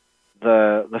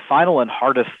 The final and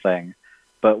hardest thing,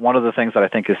 but one of the things that I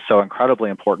think is so incredibly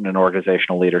important in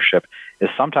organizational leadership, is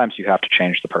sometimes you have to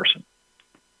change the person.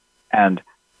 And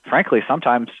frankly,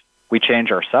 sometimes we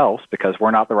change ourselves because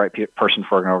we're not the right person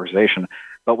for an organization,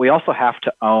 but we also have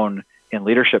to own in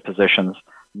leadership positions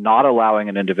not allowing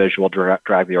an individual to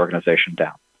drag the organization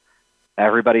down.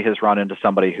 Everybody has run into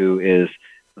somebody who is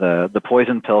the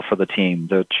poison pill for the team,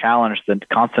 the challenge, the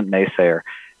constant naysayer.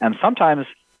 And sometimes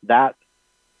that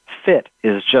fit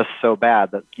is just so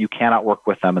bad that you cannot work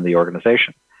with them in the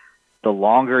organization. The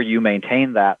longer you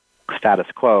maintain that status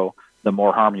quo, the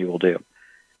more harm you will do.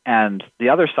 And the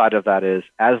other side of that is,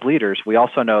 as leaders, we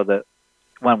also know that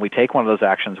when we take one of those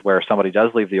actions where somebody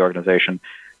does leave the organization,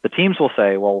 the teams will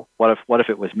say, well, what if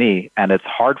it was me? And it's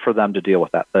hard for them to deal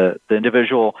with that. The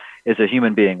individual is a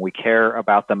human being. We care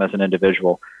about them as an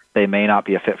individual. They may not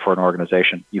be a fit for an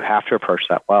organization. You have to approach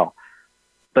that well.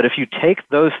 But if you take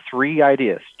those three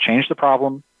ideas, change the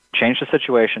problem, change the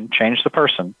situation, change the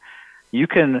person, you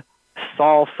can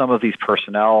solve some of these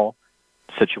personnel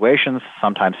situations,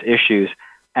 sometimes issues,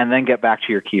 and then get back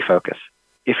to your key focus.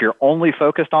 If you're only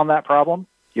focused on that problem,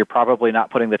 you're probably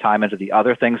not putting the time into the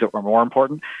other things that were more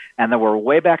important. And then we're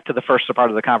way back to the first part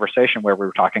of the conversation where we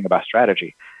were talking about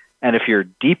strategy. And if you're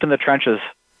deep in the trenches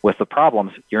with the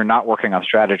problems, you're not working on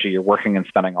strategy. You're working and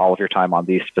spending all of your time on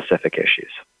these specific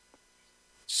issues.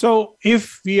 So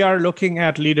if we are looking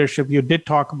at leadership, you did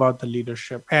talk about the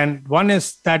leadership. And one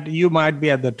is that you might be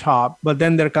at the top, but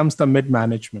then there comes the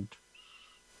mid-management.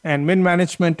 And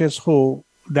mid-management is who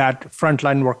that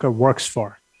frontline worker works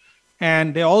for.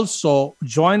 And they also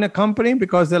join a company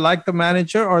because they like the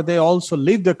manager, or they also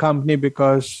leave the company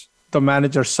because the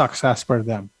manager sucks as per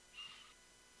them.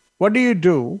 What do you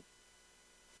do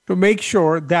to make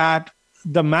sure that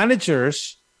the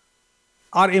managers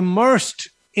are immersed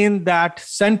in that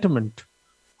sentiment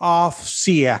of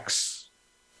CX,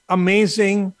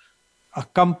 amazing, a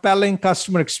compelling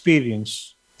customer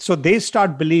experience? So they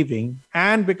start believing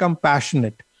and become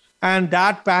passionate, and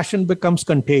that passion becomes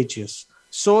contagious,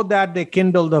 so that they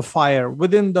kindle the fire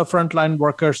within the frontline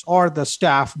workers or the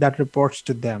staff that reports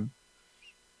to them,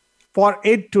 for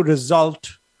it to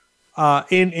result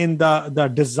in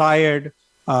the desired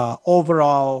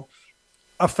overall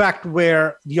effect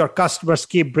where your customers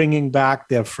keep bringing back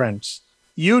their friends.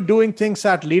 You doing things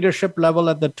at leadership level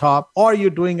at the top, or you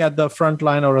doing at the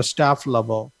frontline or a staff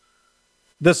level,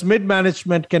 this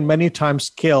mid-management can many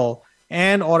times kill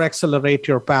and or accelerate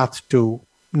your path to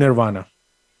nirvana.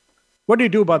 What do you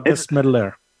do about this middle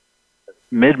layer?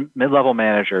 Mid-level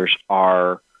managers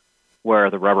are where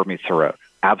the rubber meets the road.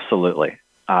 Absolutely.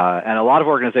 And a lot of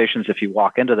organizations, if you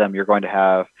walk into them, you're going to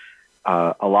have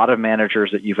a lot of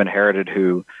managers that you've inherited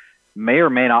who may or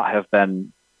may not have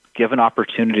been given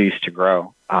opportunities to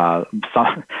grow.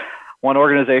 One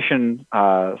organization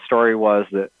story was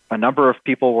that a number of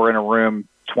people were in a room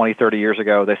 20, 30 years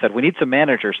ago. They said, we need some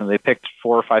managers, and they picked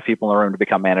 4 or 5 people in the room to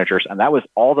become managers, and that was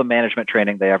all the management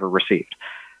training they ever received.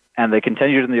 And they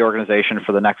continued in the organization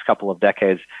for the next couple of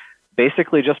decades,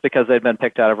 basically just because they'd been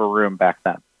picked out of a room back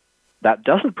then. That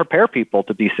doesn't prepare people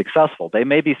to be successful. They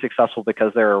may be successful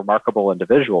because they're remarkable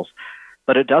individuals,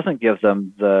 but it doesn't give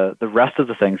them the rest of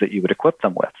the things that you would equip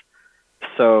them with.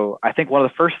 So I think one of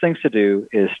the first things to do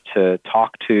is to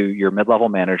talk to your mid-level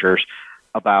managers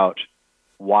about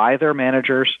why they're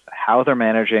managers, how they're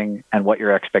managing, and what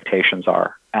your expectations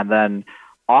are. And then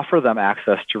offer them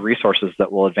access to resources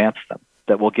that will advance them,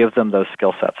 that will give them those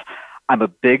skill sets. I'm a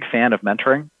big fan of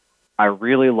mentoring. I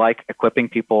really like equipping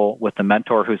people with a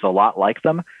mentor who's a lot like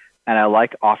them, and I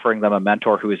like offering them a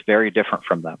mentor who is very different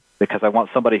from them, because I want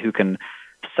somebody who can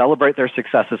celebrate their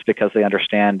successes because they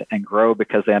understand and grow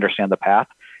because they understand the path,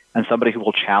 and somebody who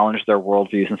will challenge their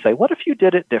worldviews and say, what if you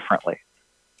did it differently?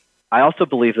 I also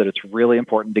believe that it's really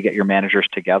important to get your managers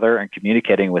together and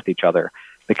communicating with each other,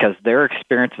 because their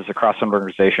experiences across an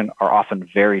organization are often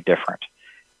very different.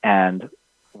 And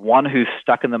one who's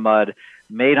stuck in the mud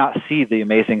may not see the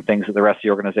amazing things that the rest of the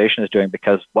organization is doing,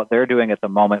 because what they're doing at the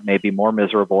moment may be more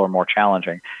miserable or more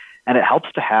challenging. And it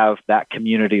helps to have that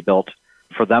community built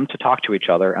for them to talk to each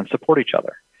other and support each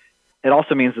other. It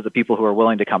also means that the people who are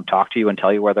willing to come talk to you and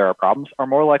tell you where there are problems are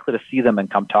more likely to see them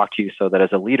and come talk to you, so that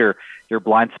as a leader, your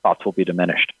blind spots will be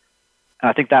diminished. And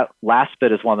I think that last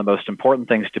bit is one of the most important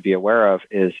things to be aware of,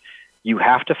 is you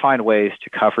have to find ways to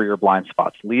cover your blind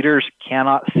spots. Leaders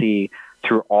cannot see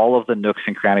through all of the nooks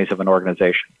and crannies of an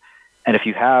organization. And if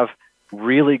you have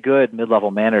really good mid-level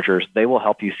managers, they will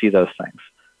help you see those things.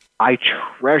 I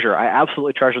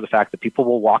absolutely treasure the fact that people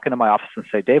will walk into my office and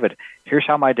say, David, here's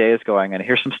how my day is going, and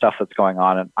here's some stuff that's going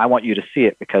on, and I want you to see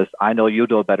it because I know you'll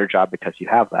do a better job because you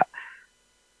have that.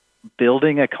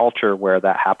 Building a culture where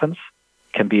that happens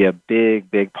can be a big,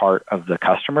 big part of the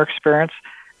customer experience.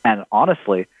 And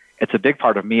honestly, it's a big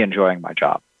part of me enjoying my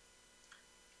job.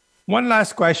 One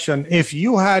last question. If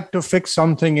you had to fix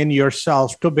something in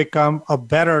yourself to become a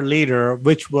better leader,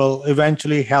 which will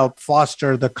eventually help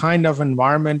foster the kind of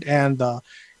environment and the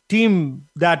team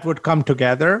that would come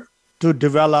together to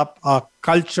develop a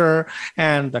culture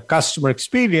and the customer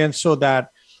experience so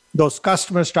that those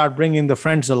customers start bringing the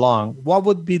friends along, what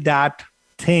would be that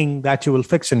thing that you will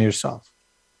fix in yourself?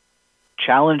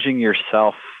 Challenging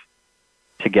yourself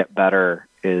to get better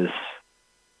is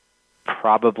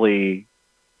probably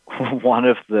one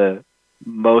of the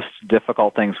most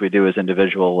difficult things we do as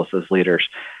individuals, as leaders.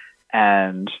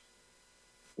 And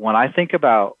when I think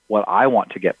about what I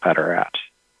want to get better at,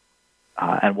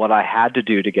 and what I had to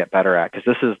do to get better at,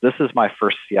 because this is my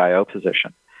first CIO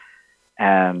position,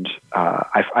 and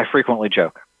I frequently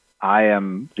joke, I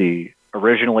am the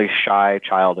originally shy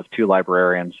child of two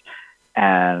librarians,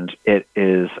 and it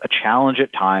is a challenge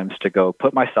at times to go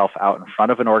put myself out in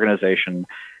front of an organization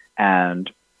and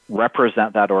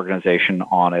represent that organization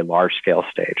on a large-scale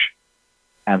stage.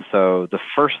 And so the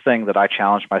first thing that I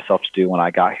challenged myself to do when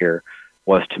I got here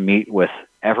was to meet with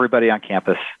everybody on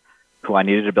campus who I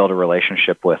needed to build a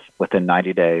relationship with within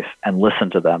 90 days and listen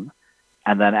to them,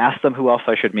 and then ask them who else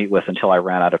I should meet with until I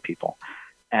ran out of people.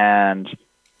 And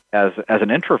as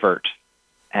an introvert,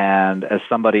 and as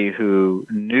somebody who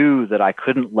knew that I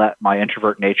couldn't let my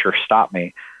introvert nature stop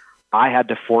me, I had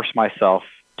to force myself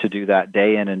to do that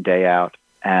day in and day out,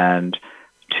 and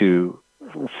to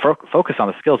focus on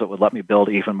the skills that would let me build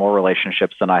even more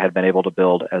relationships than I had been able to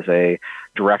build as a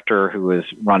director who was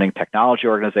running technology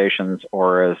organizations,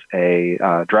 or as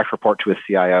a direct report to a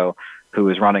CIO who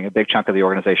was running a big chunk of the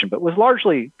organization, but was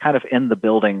largely kind of in the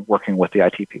building working with the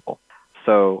IT people.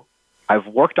 So I've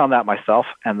worked on that myself,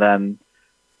 and then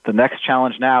the next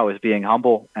challenge now is being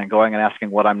humble and going and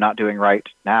asking what I'm not doing right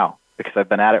now, because I've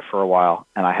been at it for a while,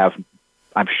 and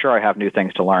I'm sure I have new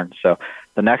things to learn. So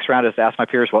the next round is to ask my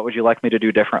peers, what would you like me to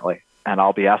do differently? And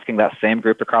I'll be asking that same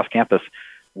group across campus,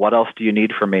 what else do you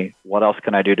need from me? What else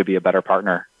can I do to be a better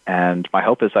partner? And my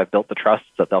hope is I've built the trust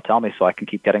that they'll tell me so I can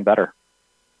keep getting better.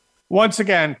 Once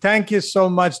again, thank you so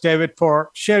much, David, for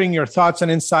sharing your thoughts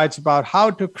and insights about how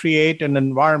to create an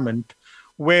environment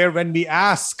where when we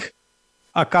ask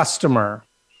a customer,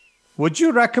 would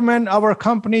you recommend our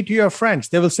company to your friends?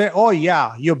 They will say, oh,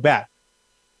 yeah, you bet.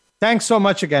 Thanks so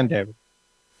much again, David.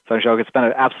 Sanjog, it's been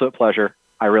an absolute pleasure.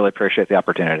 I really appreciate the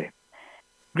opportunity.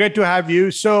 Great to have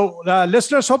you. So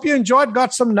listeners, hope you enjoyed,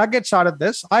 got some nuggets out of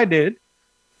this. I did.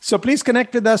 So please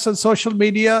connect with us on social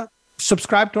media.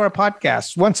 Subscribe to our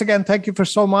podcast. Once again, thank you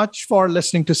so much for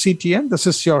listening to CTN. This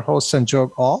is your host,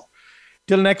 Sanjog All.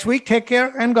 Till next week, take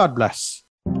care and God bless.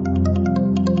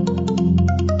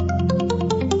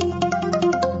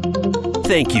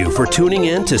 Thank you for tuning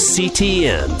in to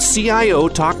CTN, CIO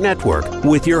Talk Network,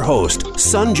 with your host,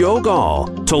 Sanjog All.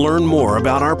 To learn more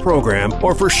about our program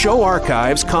or for show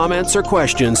archives, comments, or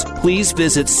questions, please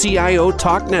visit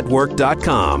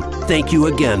CIOTalkNetwork.com. Thank you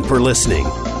again for listening.